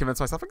like trying to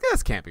convince myself like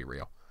this can't be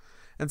real.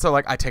 And so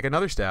like I take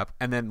another step,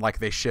 and then like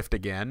they shift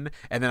again,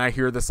 and then I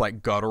hear this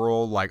like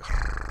guttural like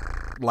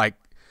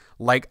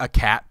a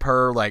cat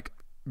purr, like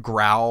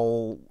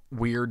growl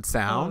weird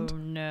sound. Oh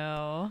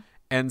no.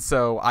 And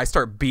so I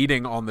start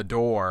beating on the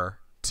door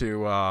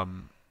to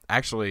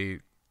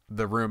actually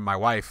the room my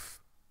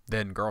wife,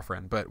 then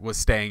girlfriend, but was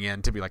staying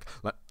in, to be like,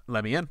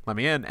 let me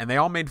in. And they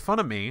all made fun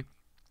of me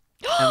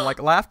and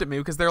like laughed at me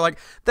because they're like,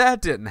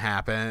 that didn't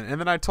happen. And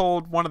then I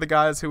told one of the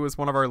guys who was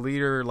one of our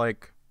leader,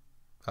 like,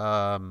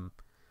 not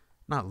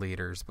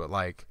leaders, but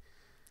like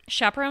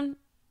chaperone.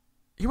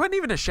 He wasn't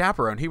even a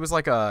chaperone. He was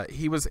like a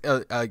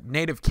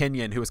native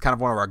Kenyan who was kind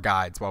of one of our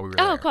guides while we were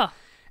there. Oh, cool.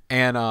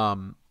 And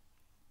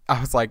I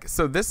was like,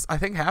 so this I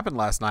think happened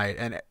last night,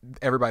 and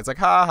everybody's like,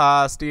 ha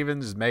ha,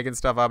 Steven's just making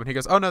stuff up. And he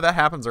goes, oh no, that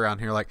happens around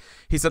here. Like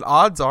he said,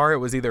 odds are it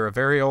was either a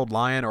very old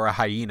lion or a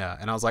hyena.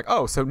 And I was like,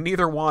 oh, so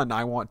neither one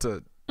I want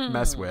to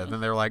mess with.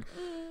 And they're like,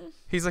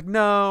 he's like,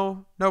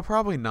 no,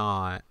 probably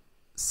not.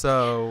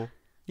 So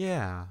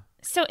yeah.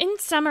 So in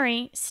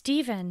summary,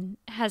 Steven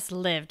has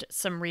lived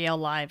some real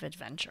live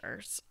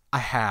adventures. I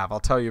have. I'll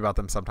tell you about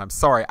them sometime.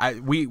 Sorry,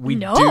 we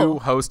No. do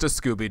host a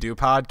Scooby-Doo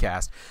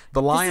podcast.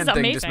 The lion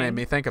thing just made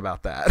me think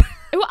about that.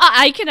 Well,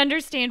 I can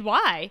understand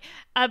why.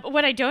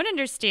 What I don't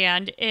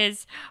understand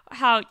is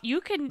how you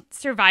can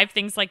survive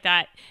things like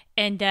that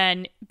and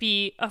then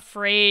be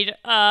afraid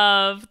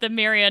of the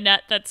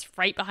marionette that's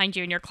right behind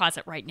you in your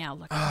closet right now.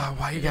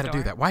 Why you got to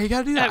do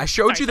that? I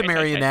showed you the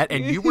marionette,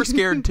 and you were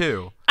scared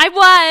too. I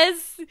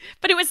was,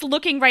 but it was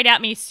looking right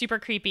at me, super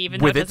creepy,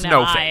 even with though it its doesn't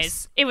no have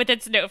face. eyes. With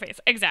its no face,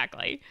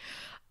 exactly.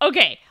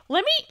 Okay,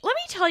 let me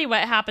tell you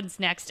what happens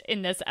next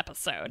in this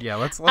episode. Yeah,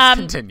 let's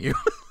continue.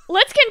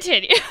 Let's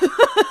continue.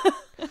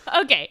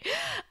 Okay.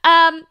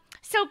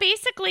 So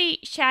basically,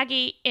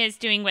 Shaggy is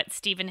doing what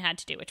Steven had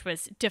to do, which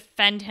was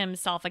defend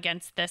himself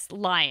against this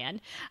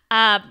lion.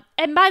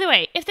 And by the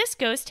way, if this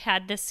ghost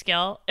had this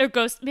skill,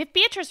 if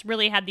Beatrice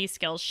really had these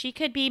skills, she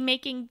could be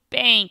making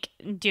bank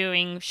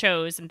doing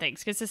shows and things,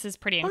 because this is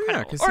pretty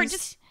incredible. Oh, yeah,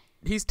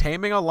 he's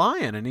taming a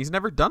lion, and he's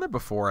never done it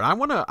before. And I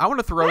want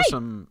to throw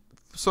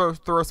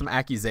some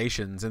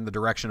accusations in the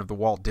direction of the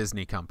Walt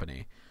Disney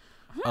Company.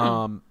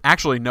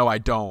 Actually, no, I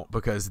don't,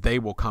 because they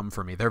will come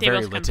for me. They're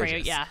very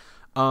litigious. Yeah.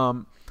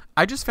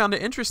 I just found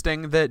it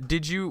interesting that,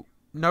 did you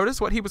notice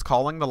what he was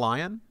calling the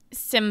lion?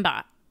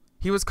 Simba.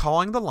 He was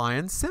calling the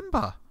lion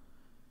Simba.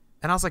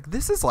 And I was like,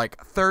 this is like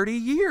 30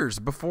 years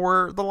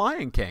before the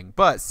Lion King.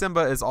 But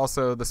Simba is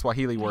also the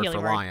Swahili word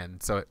for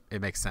lion, so it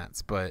makes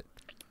sense. But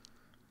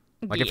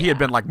like if he had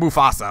been like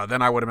Mufasa,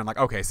 then I would have been like,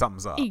 okay,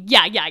 something's up.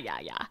 Yeah.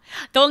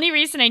 The only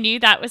reason I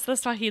knew that was the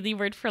Swahili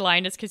word for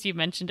lion is because you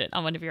mentioned it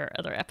on one of your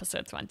other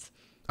episodes once.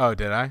 Oh,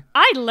 did I?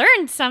 I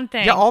learned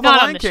something. Yeah, all the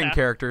Lion King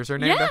characters are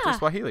named after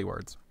Swahili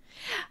words.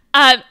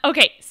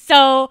 Okay,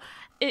 so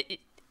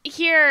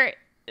here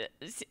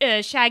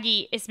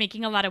Shaggy is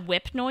making a lot of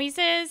whip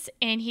noises,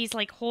 and he's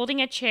like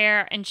holding a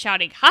chair and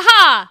shouting, "Ha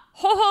ha!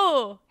 Ho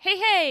ho! Hey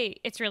hey!"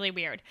 It's really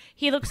weird.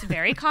 He looks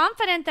very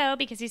confident though,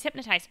 because he's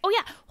hypnotized. Oh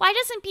yeah, why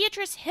doesn't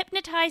Beatrice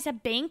hypnotize a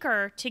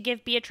banker to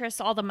give Beatrice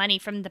all the money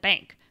from the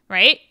bank,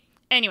 right?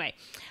 Anyway,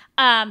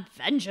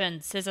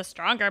 vengeance is a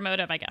stronger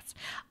motive, I guess.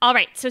 All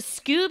right, so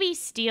Scooby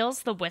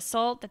steals the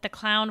whistle that the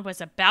clown was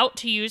about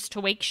to use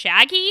to wake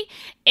Shaggy,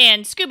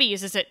 and Scooby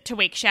uses it to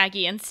wake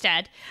Shaggy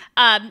instead.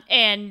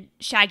 And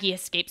Shaggy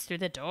escapes through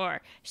the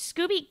door.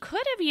 Scooby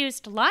could have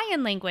used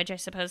lion language, I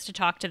suppose, to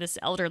talk to this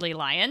elderly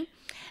lion,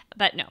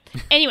 but no.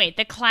 Anyway,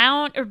 the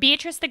clown, or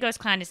Beatrice the ghost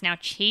clown, is now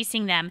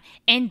chasing them,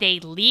 and they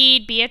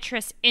lead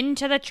Beatrice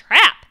into the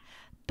trap.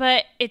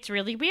 But it's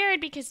really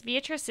weird because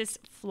Beatrice is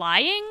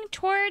flying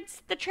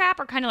towards the trap,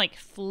 or kind of like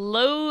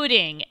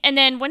floating. And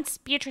then once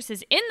Beatrice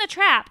is in the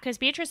trap, because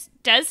Beatrice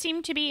does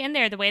seem to be in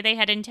there the way they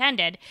had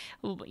intended,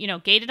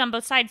 gated on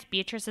both sides,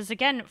 Beatrice is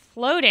again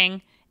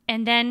floating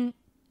and then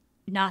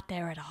not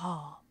there at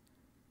all.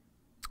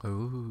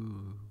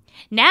 Ooh.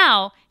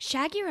 Now,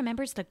 Shaggy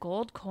remembers the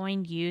gold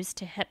coin used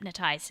to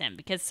hypnotize him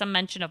because some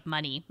mention of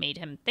money made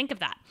him think of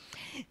that.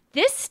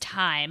 This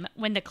time,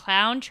 when the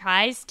clown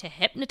tries to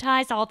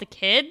hypnotize all the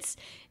kids,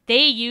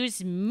 they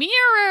use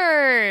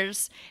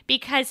mirrors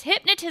because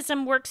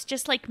hypnotism works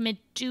just like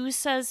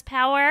Medusa's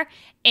power,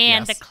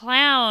 and Yes. the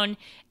clown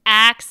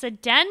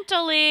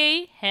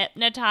accidentally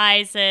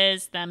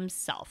hypnotizes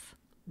themselves.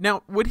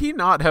 Now, would he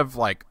not have,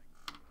 like,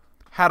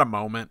 had a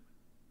moment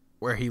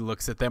where he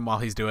looks at them while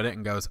he's doing it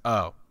and goes,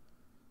 oh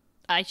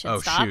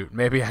Stop. shoot,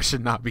 maybe I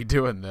should not be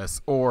doing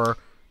this, or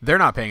they're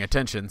not paying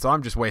attention, so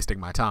I'm just wasting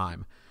my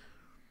time?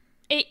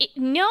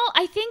 No,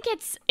 I think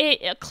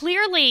it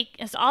clearly,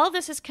 as all of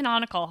this is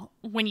canonical,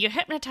 when you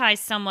hypnotize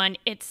someone,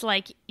 it's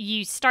like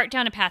you start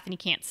down a path and you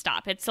can't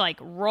stop. It's like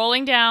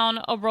rolling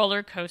down a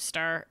roller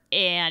coaster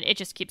and it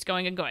just keeps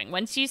going and going.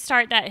 Once you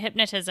start that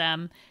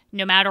hypnotism,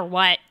 no matter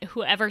what,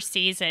 whoever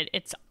sees it,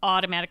 it's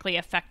automatically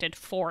affected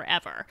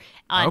forever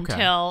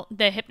until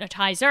the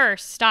hypnotizer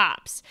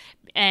stops.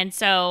 And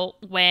so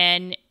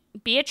when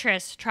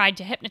Beatrice tried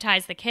to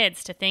hypnotize the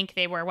kids to think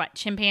they were,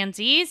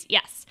 chimpanzees?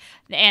 Yes.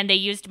 And they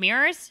used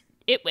mirrors.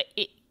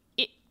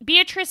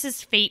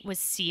 Beatrice's fate was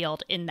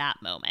sealed in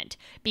that moment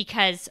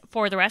because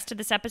for the rest of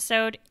this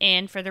episode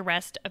and for the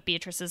rest of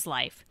Beatrice's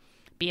life,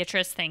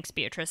 Beatrice thinks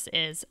Beatrice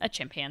is a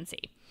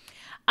chimpanzee.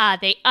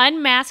 They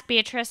unmask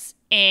Beatrice,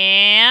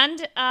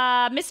 and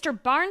Mr.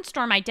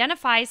 Barnstorm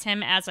identifies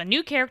him as a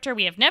new character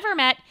we have never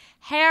met,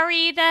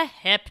 Harry the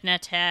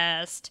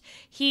Hypnotist.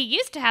 He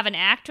used to have an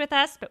act with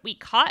us, but we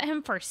caught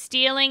him for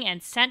stealing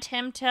and sent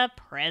him to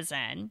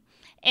prison.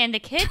 And the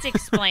kids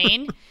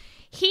explain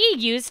he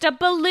used a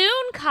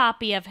balloon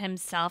copy of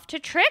himself to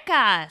trick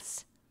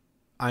us.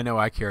 I know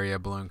I carry a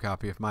balloon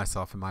copy of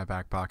myself in my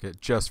back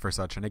pocket just for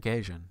such an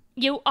occasion.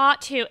 You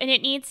ought to, and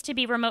it needs to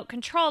be remote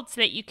controlled so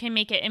that you can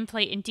make it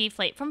inflate and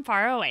deflate from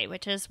far away,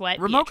 which is what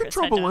Remote Beatrice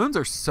control had done. balloons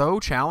are so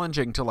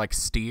challenging to, like,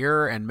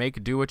 steer and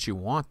make do what you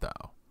want,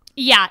 though.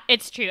 Yeah,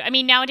 it's true. I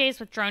mean, nowadays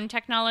with drone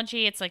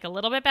technology, it's like a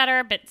little bit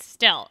better, but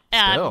still.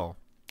 Yeah,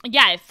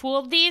 it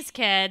fooled these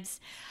kids.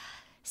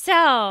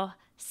 So,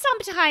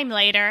 sometime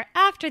later,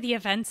 after the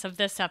events of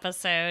this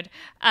episode,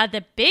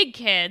 the big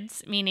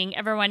kids, meaning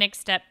everyone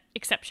except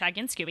Shaggy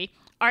and Scooby,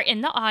 are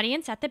in the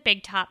audience at the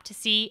Big Top to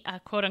see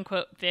a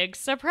quote-unquote big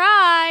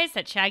surprise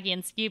that Shaggy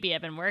and Scooby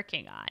have been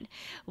working on.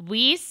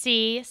 We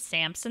see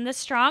Samson the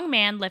Strong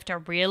Man lift a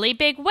really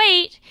big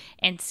weight,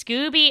 and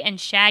Scooby and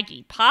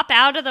Shaggy pop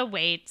out of the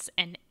weights,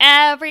 and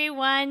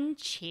everyone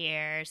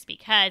cheers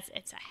because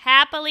it's a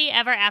happily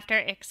ever after,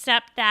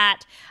 except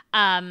that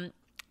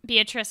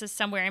Beatrice is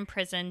somewhere in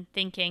prison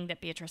thinking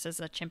that Beatrice is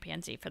a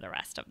chimpanzee for the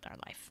rest of their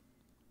life.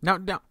 No,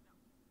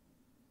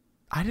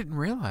 I didn't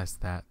realize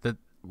that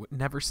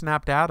never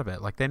snapped out of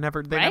it. Like they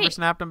never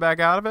snapped him back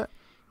out of it.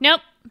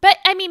 Nope. But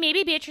I mean,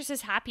 maybe Beatrice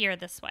is happier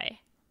this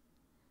way.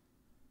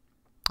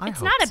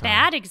 It's not a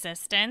bad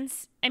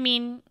existence. I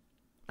mean,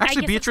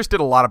 actually, Beatrice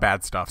did a lot of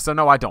bad stuff, so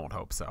no, I don't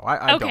hope so.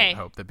 I don't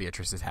hope that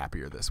Beatrice is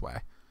happier this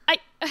way.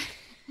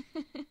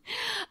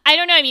 I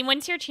don't know. I mean,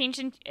 once you're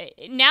changing,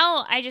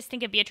 now I just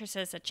think of Beatrice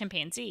as a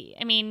chimpanzee.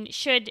 I mean,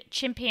 should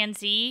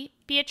chimpanzee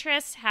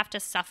Beatrice have to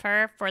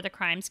suffer for the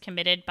crimes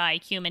committed by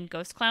human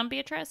ghost clown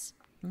Beatrice?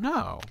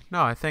 No,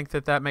 I think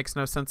that makes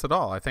no sense at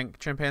all. I think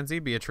chimpanzee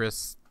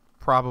Beatrice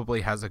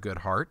probably has a good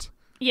heart.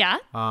 Yeah,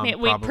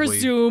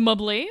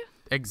 presumably.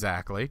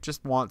 Exactly.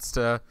 Just wants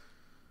to.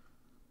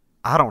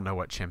 I don't know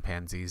what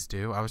chimpanzees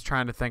do. I was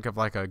trying to think of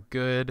like a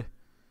good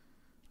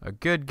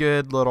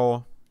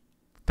little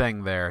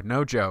thing there.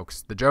 No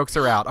jokes. The jokes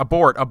are out.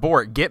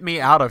 Abort. Get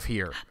me out of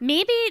here.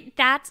 Maybe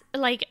that's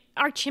like,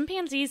 are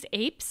chimpanzees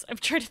apes? I'm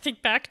trying to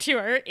think back to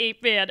our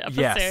Ape Man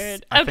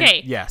episode. I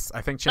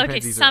think chimpanzees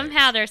okay, are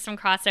somehow apes. there's some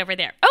crossover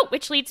there. Oh,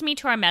 which leads me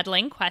to our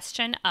meddling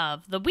question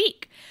of the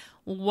week.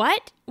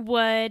 What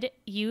would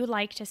you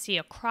like to see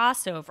a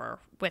crossover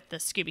with the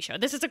Scooby Show?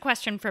 This is a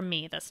question from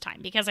me this time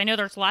because I know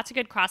there's lots of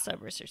good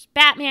crossovers. There's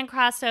Batman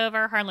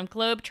crossover, Harlem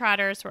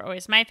Globetrotters were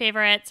always my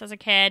favorites as a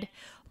kid.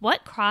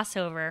 What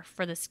crossover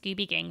for the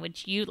Scooby Gang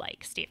would you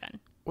like, Stephen?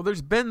 Well,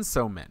 there's been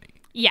so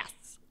many.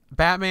 Yes.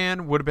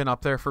 Batman would have been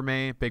up there for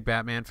me. Big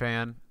Batman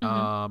fan.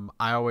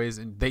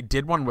 Mm-hmm. They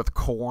did one with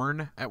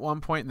Korn at one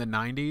point in the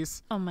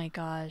 90s. Oh my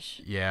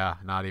gosh. Yeah,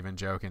 not even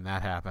joking.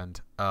 That happened.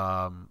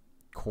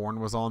 Korn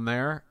was on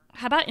there.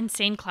 How about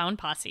Insane Clown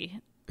Posse?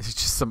 It's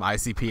just some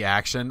ICP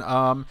action.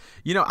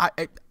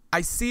 I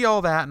see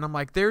all that and I'm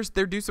like, they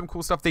do some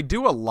cool stuff. They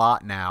do a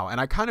lot now,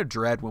 and I kind of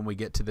dread when we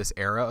get to this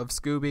era of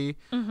Scooby.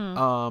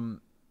 Mm-hmm.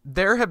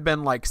 There have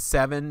been like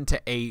 7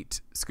 to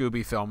 8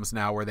 Scooby films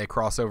now where they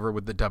cross over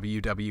with the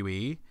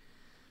WWE.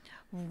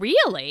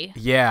 Really?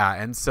 Yeah,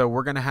 and so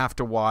we're gonna have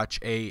to watch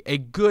a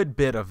good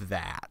bit of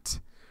that.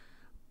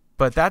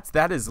 But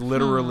that is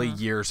literally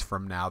years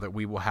from now that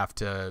we will have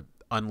to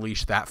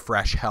unleash that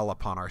fresh hell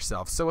upon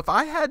ourselves. So if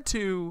I had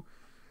to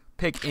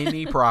pick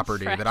any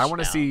property that I want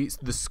to see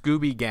the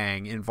Scooby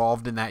Gang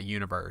involved in that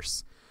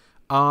universe,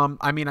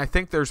 I mean, I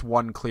think there's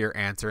one clear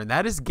answer, and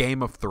that is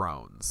Game of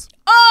Thrones.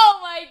 Oh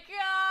my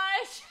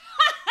gosh!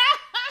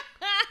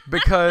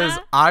 because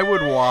I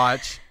would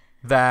watch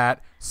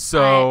that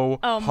so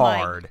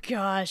hard. My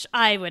gosh,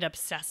 I would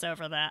obsess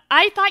over that.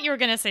 I thought you were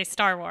going to say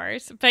Star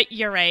Wars, but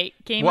you're right.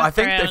 Game of Thrones.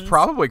 Well, I think they've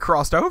probably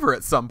crossed over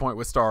at some point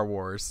with Star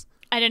Wars.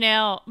 I don't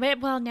know.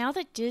 Well, now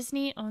that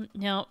Disney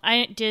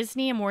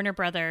and Warner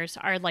Brothers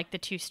are like the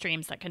two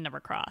streams that can never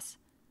cross.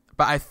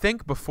 But I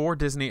think before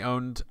Disney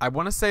owned, I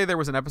want to say there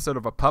was an episode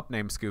of a pup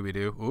named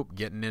Scooby-Doo. Oop,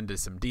 getting into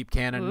some deep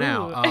canon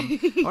now. I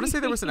want to say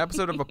there was an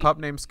episode of a pup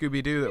named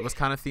Scooby-Doo that was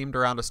kind of themed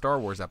around a Star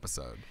Wars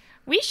episode.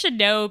 We should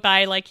know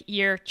by like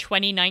year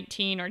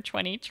 2019 or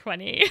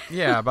 2020.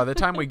 Yeah, by the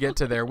time we get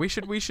to there, we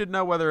should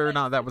know whether or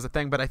not that was a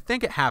thing. But I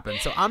think it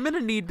happened. So I'm going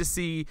to need to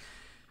see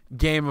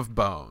Game of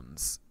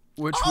Bones,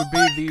 which would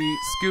be the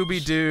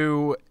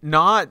Scooby-Doo,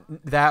 not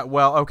that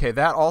well. Okay,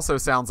 that also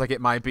sounds like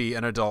it might be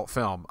an adult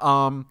film.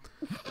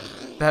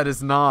 That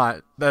is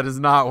not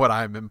what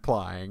I'm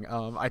implying.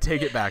 I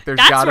take it back. There's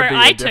got to be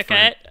a different. That's where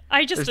I took it.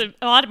 I just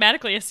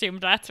automatically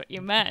assumed that's what you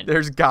meant.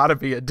 There's got to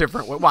be a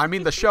different way. Well, I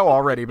mean, the show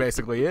already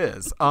basically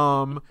is.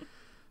 So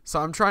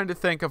I'm trying to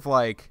think of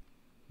like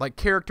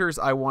characters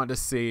I want to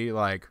see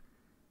like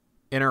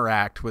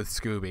interact with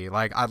Scooby.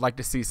 Like I'd like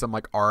to see some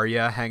like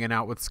Arya hanging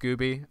out with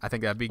Scooby. I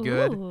think that'd be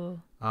good.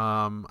 Ooh.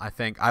 I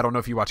don't know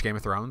if you watch Game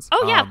of Thrones.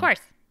 Oh yeah, of course.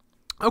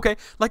 Okay,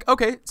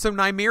 so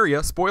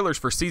Nymeria, spoilers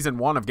for season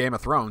 1 of Game of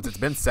Thrones. It's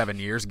been 7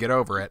 years. Get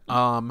over it.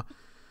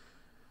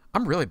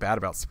 I'm really bad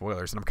about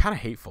spoilers, and I'm kind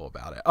of hateful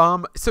about it.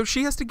 So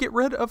she has to get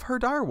rid of her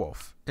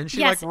direwolf, and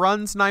she like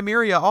runs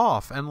Nymeria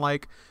off, and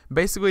like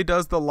basically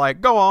does the like,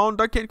 go on,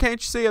 can't you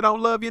see I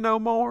don't love you no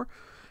more?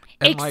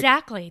 And,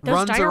 exactly, like, those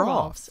runs her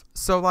off. direwolves.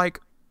 So like,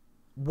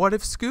 what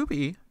if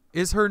Scooby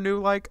is her new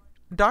like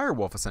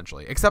direwolf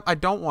essentially? Except I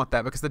don't want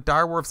that because the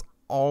direwolves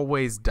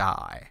always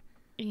die.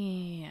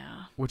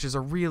 Yeah. Which is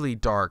a really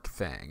dark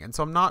thing. And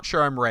so I'm not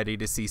sure I'm ready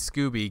to see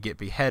Scooby get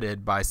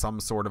beheaded by some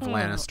sort of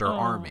Lannister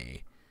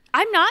army.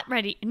 I'm not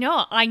ready.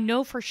 No, I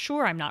know for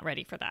sure I'm not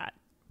ready for that.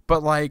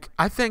 But like,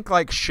 I think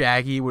like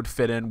Shaggy would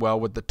fit in well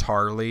with the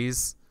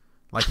Tarleys.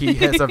 Like he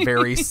has a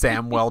very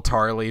Samwell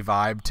Tarly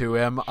vibe to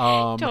him.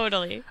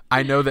 Totally.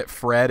 I know that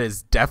Fred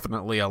is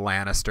definitely a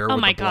Lannister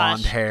with the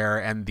blonde hair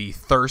and the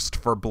thirst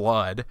for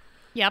blood.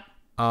 Yep.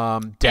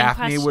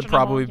 Daphne would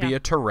probably be a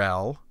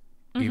Tyrell.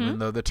 Even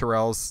though the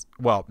Tyrells,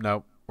 well,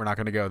 no, we're not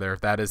going to go there.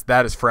 That is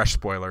fresh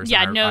spoilers.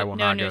 Yeah, I will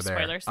not go there.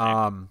 Spoilers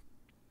there.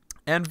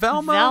 And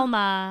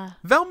Velma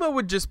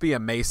would just be a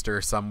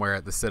maester somewhere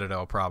at the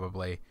Citadel,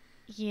 probably.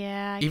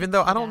 Yeah. Even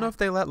though I don't know if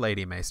they let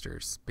lady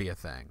maesters be a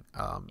thing.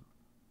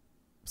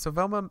 So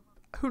Velma,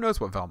 who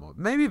knows what Velma?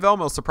 Maybe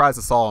Velma will surprise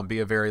us all and be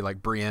a very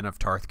like Brienne of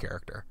Tarth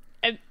character.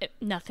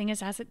 Nothing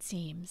is as it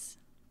seems.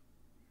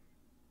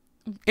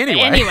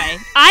 Anyway,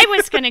 I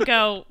was going to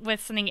go with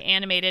something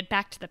animated,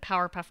 back to the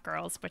Powerpuff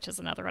Girls, which is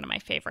another one of my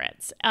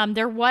favorites.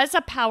 There was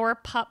a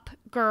Powerpuff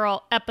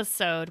Girl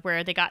episode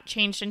where they got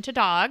changed into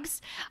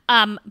dogs,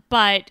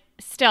 but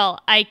still,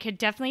 I could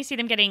definitely see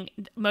them getting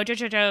Mojo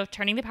Jojo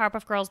turning the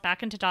Powerpuff Girls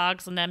back into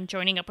dogs and them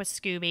joining up with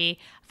Scooby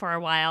for a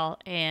while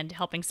and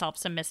helping solve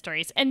some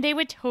mysteries. And they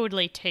would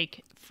totally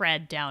take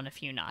Fred down a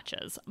few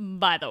notches,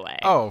 by the way.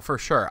 Oh, for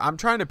sure. I'm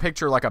trying to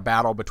picture like a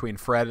battle between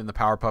Fred and the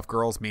Powerpuff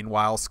Girls.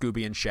 Meanwhile,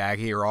 Scooby and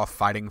Shaggy are off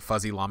fighting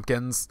fuzzy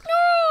lumpkins.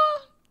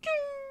 Oh,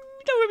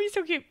 that would be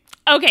so cute.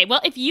 Okay, well,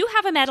 if you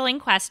have a meddling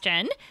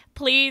question,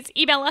 please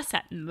email us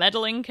at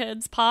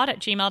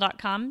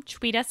meddlingkidspod@gmail.com,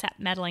 tweet us at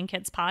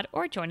meddlingkidspod,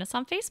 or join us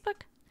on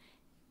Facebook.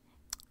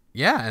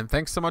 Yeah, and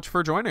thanks so much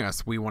for joining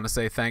us. We want to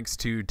say thanks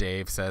to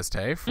Dave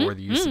Seste for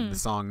the use of the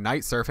song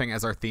Night Surfing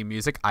as our theme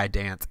music. I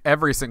dance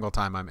every single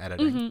time I'm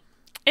editing.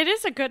 It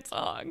is a good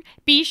song.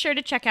 Be sure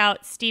to check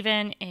out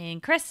Steven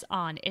and Chris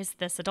on Is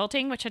This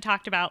Adulting, which I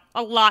talked about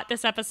a lot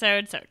this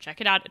episode, so check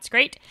it out. It's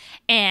great.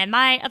 And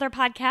my other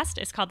podcast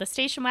is called the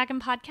Station Wagon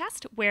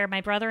Podcast, where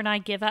my brother and I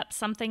give up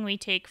something we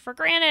take for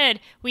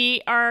granted.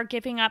 We are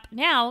giving up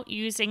now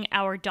using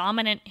our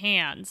dominant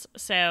hands.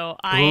 So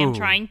I am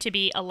trying to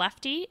be a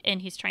lefty,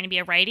 and he's trying to be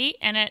a righty,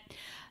 and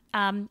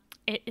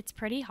it's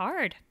pretty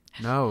hard.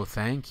 No,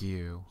 thank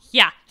you.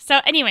 Yeah. So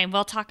anyway,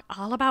 we'll talk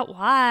all about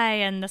why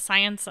and the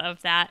science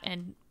of that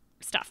and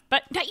stuff.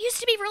 But that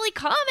used to be really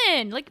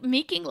common, like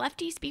making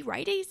lefties be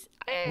righties.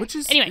 Which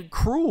is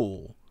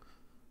cruel.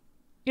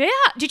 Yeah.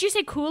 Did you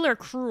say cool or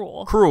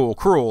cruel?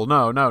 Cruel.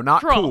 No,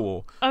 not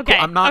cool. Okay.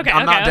 I'm not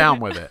down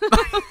with it.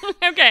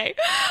 Okay.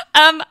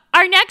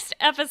 Our next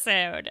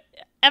episode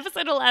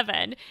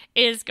 11,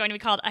 is going to be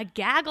called A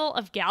Gaggle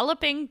of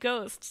Galloping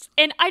Ghosts.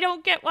 And I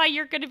don't get why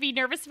you're going to be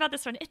nervous about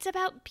this one. It's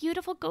about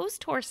beautiful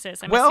ghost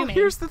horses, I'm assuming.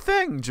 Here's the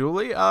thing,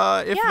 Julie.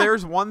 If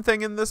there's one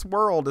thing in this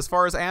world, as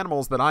far as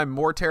animals, that I'm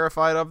more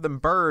terrified of than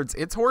birds,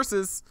 it's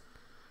horses.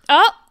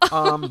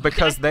 Oh.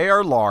 Because they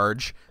are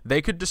large.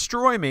 They could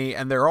destroy me,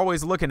 and they're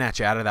always looking at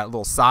you out of that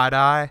little side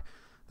eye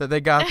that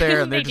they got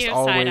there, and they're just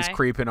always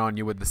creeping on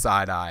you with the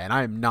side eye, and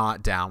I am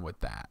not down with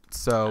that.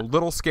 So,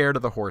 little scared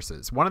of the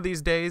horses. One of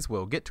these days,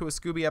 we'll get to a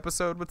Scooby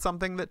episode with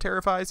something that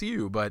terrifies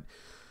you, but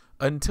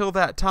until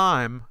that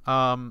time,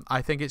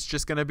 I think it's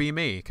just going to be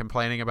me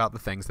complaining about the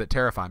things that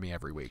terrify me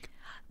every week.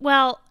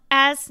 Well,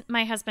 as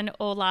my husband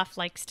Olaf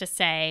likes to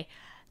say,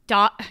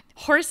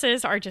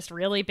 horses are just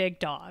really big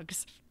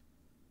dogs.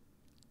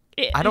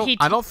 I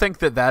don't think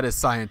that is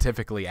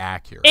scientifically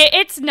accurate.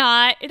 It's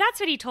not. That's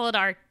what he told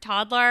our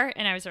toddler,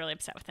 and I was really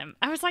upset with him.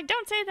 I was like,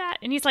 don't say that.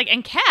 And he's like,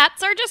 and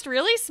cats are just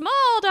really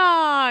small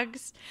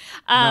dogs.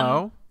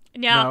 No.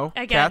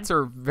 Again. Cats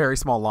are very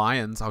small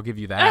lions. I'll give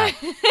you that.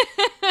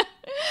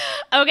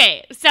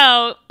 Okay,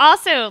 so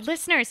also,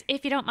 listeners,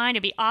 if you don't mind,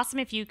 it'd be awesome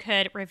if you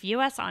could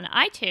review us on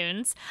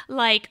iTunes,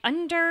 like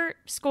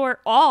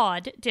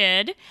 _odd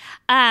did.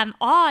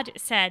 Odd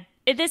said,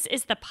 "This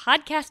is the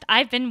podcast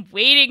I've been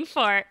waiting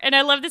for." And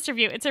I love this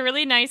review. It's a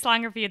really nice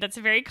long review that's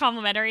very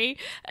complimentary,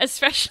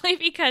 especially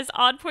because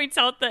Odd points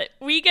out that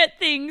we get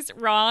things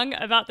wrong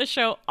about the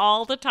show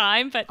all the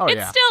time, but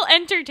it's still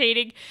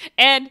entertaining.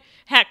 And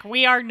heck,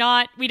 we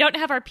don't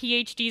have our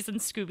PhDs in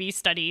Scooby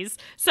studies.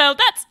 So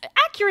that's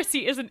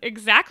accuracy isn't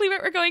exactly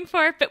what we're going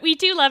for, but we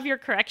do love your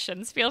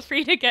corrections. Feel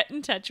free to get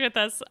in touch with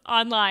us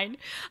online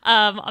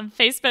on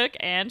Facebook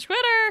and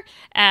Twitter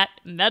at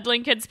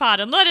Meddling Kids Pod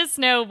and let us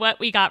know what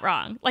we got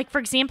wrong. Like, for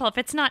example, if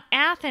it's not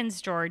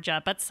Athens,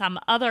 Georgia, but some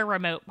other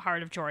remote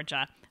part of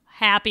Georgia,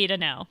 happy to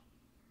know.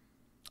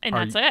 And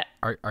that's it.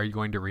 Are you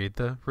going to read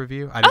the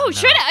review?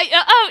 Should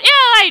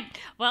I?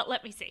 Well,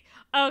 let me see.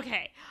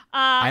 Okay.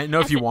 I didn't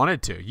know if you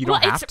wanted to. You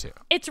don't have to.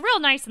 It's real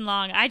nice and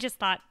long. I just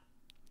thought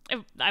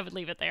I would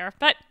leave it there.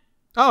 But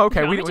oh,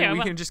 okay. We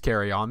can just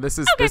carry on. This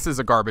is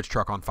a garbage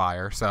truck on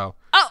fire. So.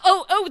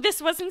 Oh!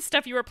 This wasn't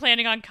stuff you were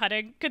planning on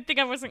cutting. Good thing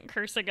I wasn't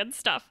cursing and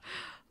stuff.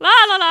 La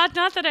la la!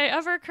 Not that I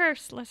ever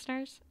curse,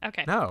 listeners.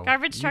 Okay. No.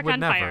 Garbage truck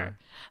on never. fire.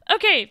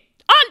 Okay.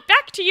 On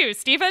back to you,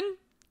 Stephen.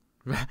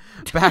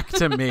 Back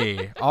to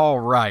me. All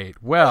right.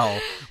 Well,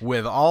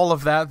 with all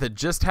of that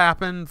just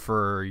happened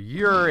for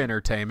your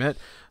entertainment,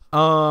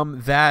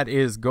 that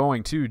is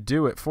going to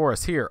do it for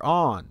us here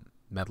on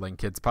Meddling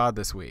Kids Pod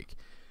this week.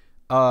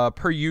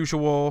 Per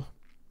usual,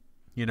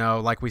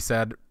 like we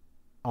said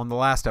on the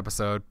last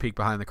episode, Peek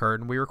Behind the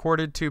Curtain, we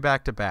recorded 2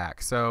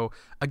 back-to-back. So,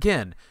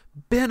 again,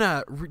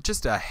 been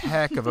just a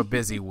heck of a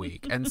busy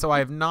week. And so I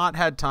have not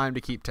had time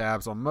to keep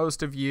tabs on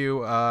most of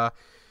you,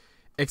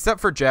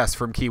 except for Jess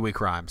from Kiwi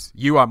Crimes.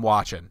 You I'm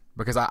watching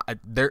because I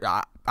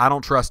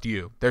don't trust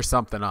you. There's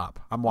something up.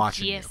 I'm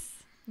watching you.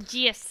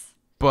 Yes.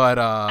 But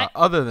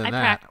other than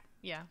that,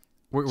 yeah.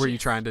 Were you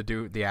trying to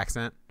do the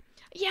accent?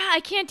 Yeah, I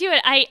can't do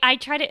it. I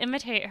try to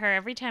imitate her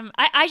every time.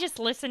 I just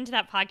listen to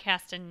that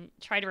podcast and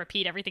try to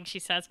repeat everything she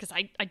says because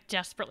I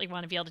desperately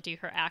want to be able to do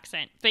her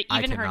accent. But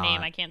even her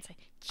name, I can't say.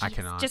 Jeez. I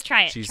cannot. Just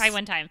try it. Try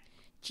one time.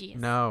 Jeez.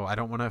 No, I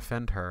don't want to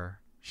offend her.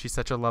 She's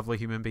such a lovely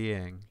human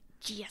being.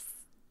 Jeez.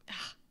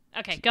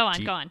 Okay, go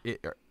on.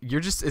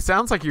 It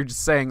sounds like you're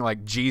just saying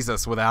like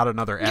Jesus without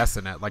another S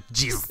in it, like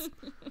Jesus.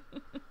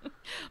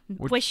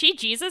 Was she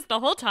Jesus the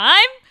whole time?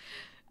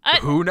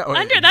 Who knows?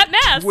 Under that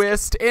mask.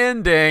 Twist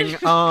ending.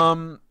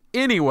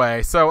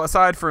 Anyway, so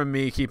aside from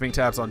me keeping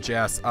tabs on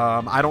Jess,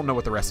 I don't know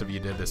what the rest of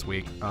you did this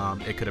week.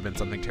 It could have been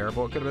something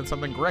terrible. It could have been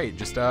something great.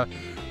 Just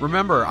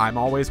remember, I'm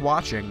always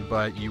watching,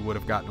 but you would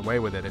have gotten away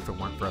with it if it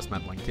weren't for us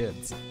meddling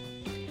kids.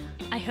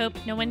 I hope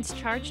no one's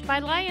charged by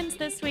lions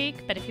this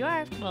week, but if you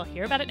are, we'll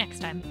hear about it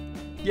next time.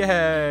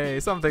 Yay!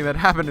 Something that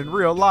happened in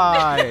real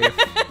life.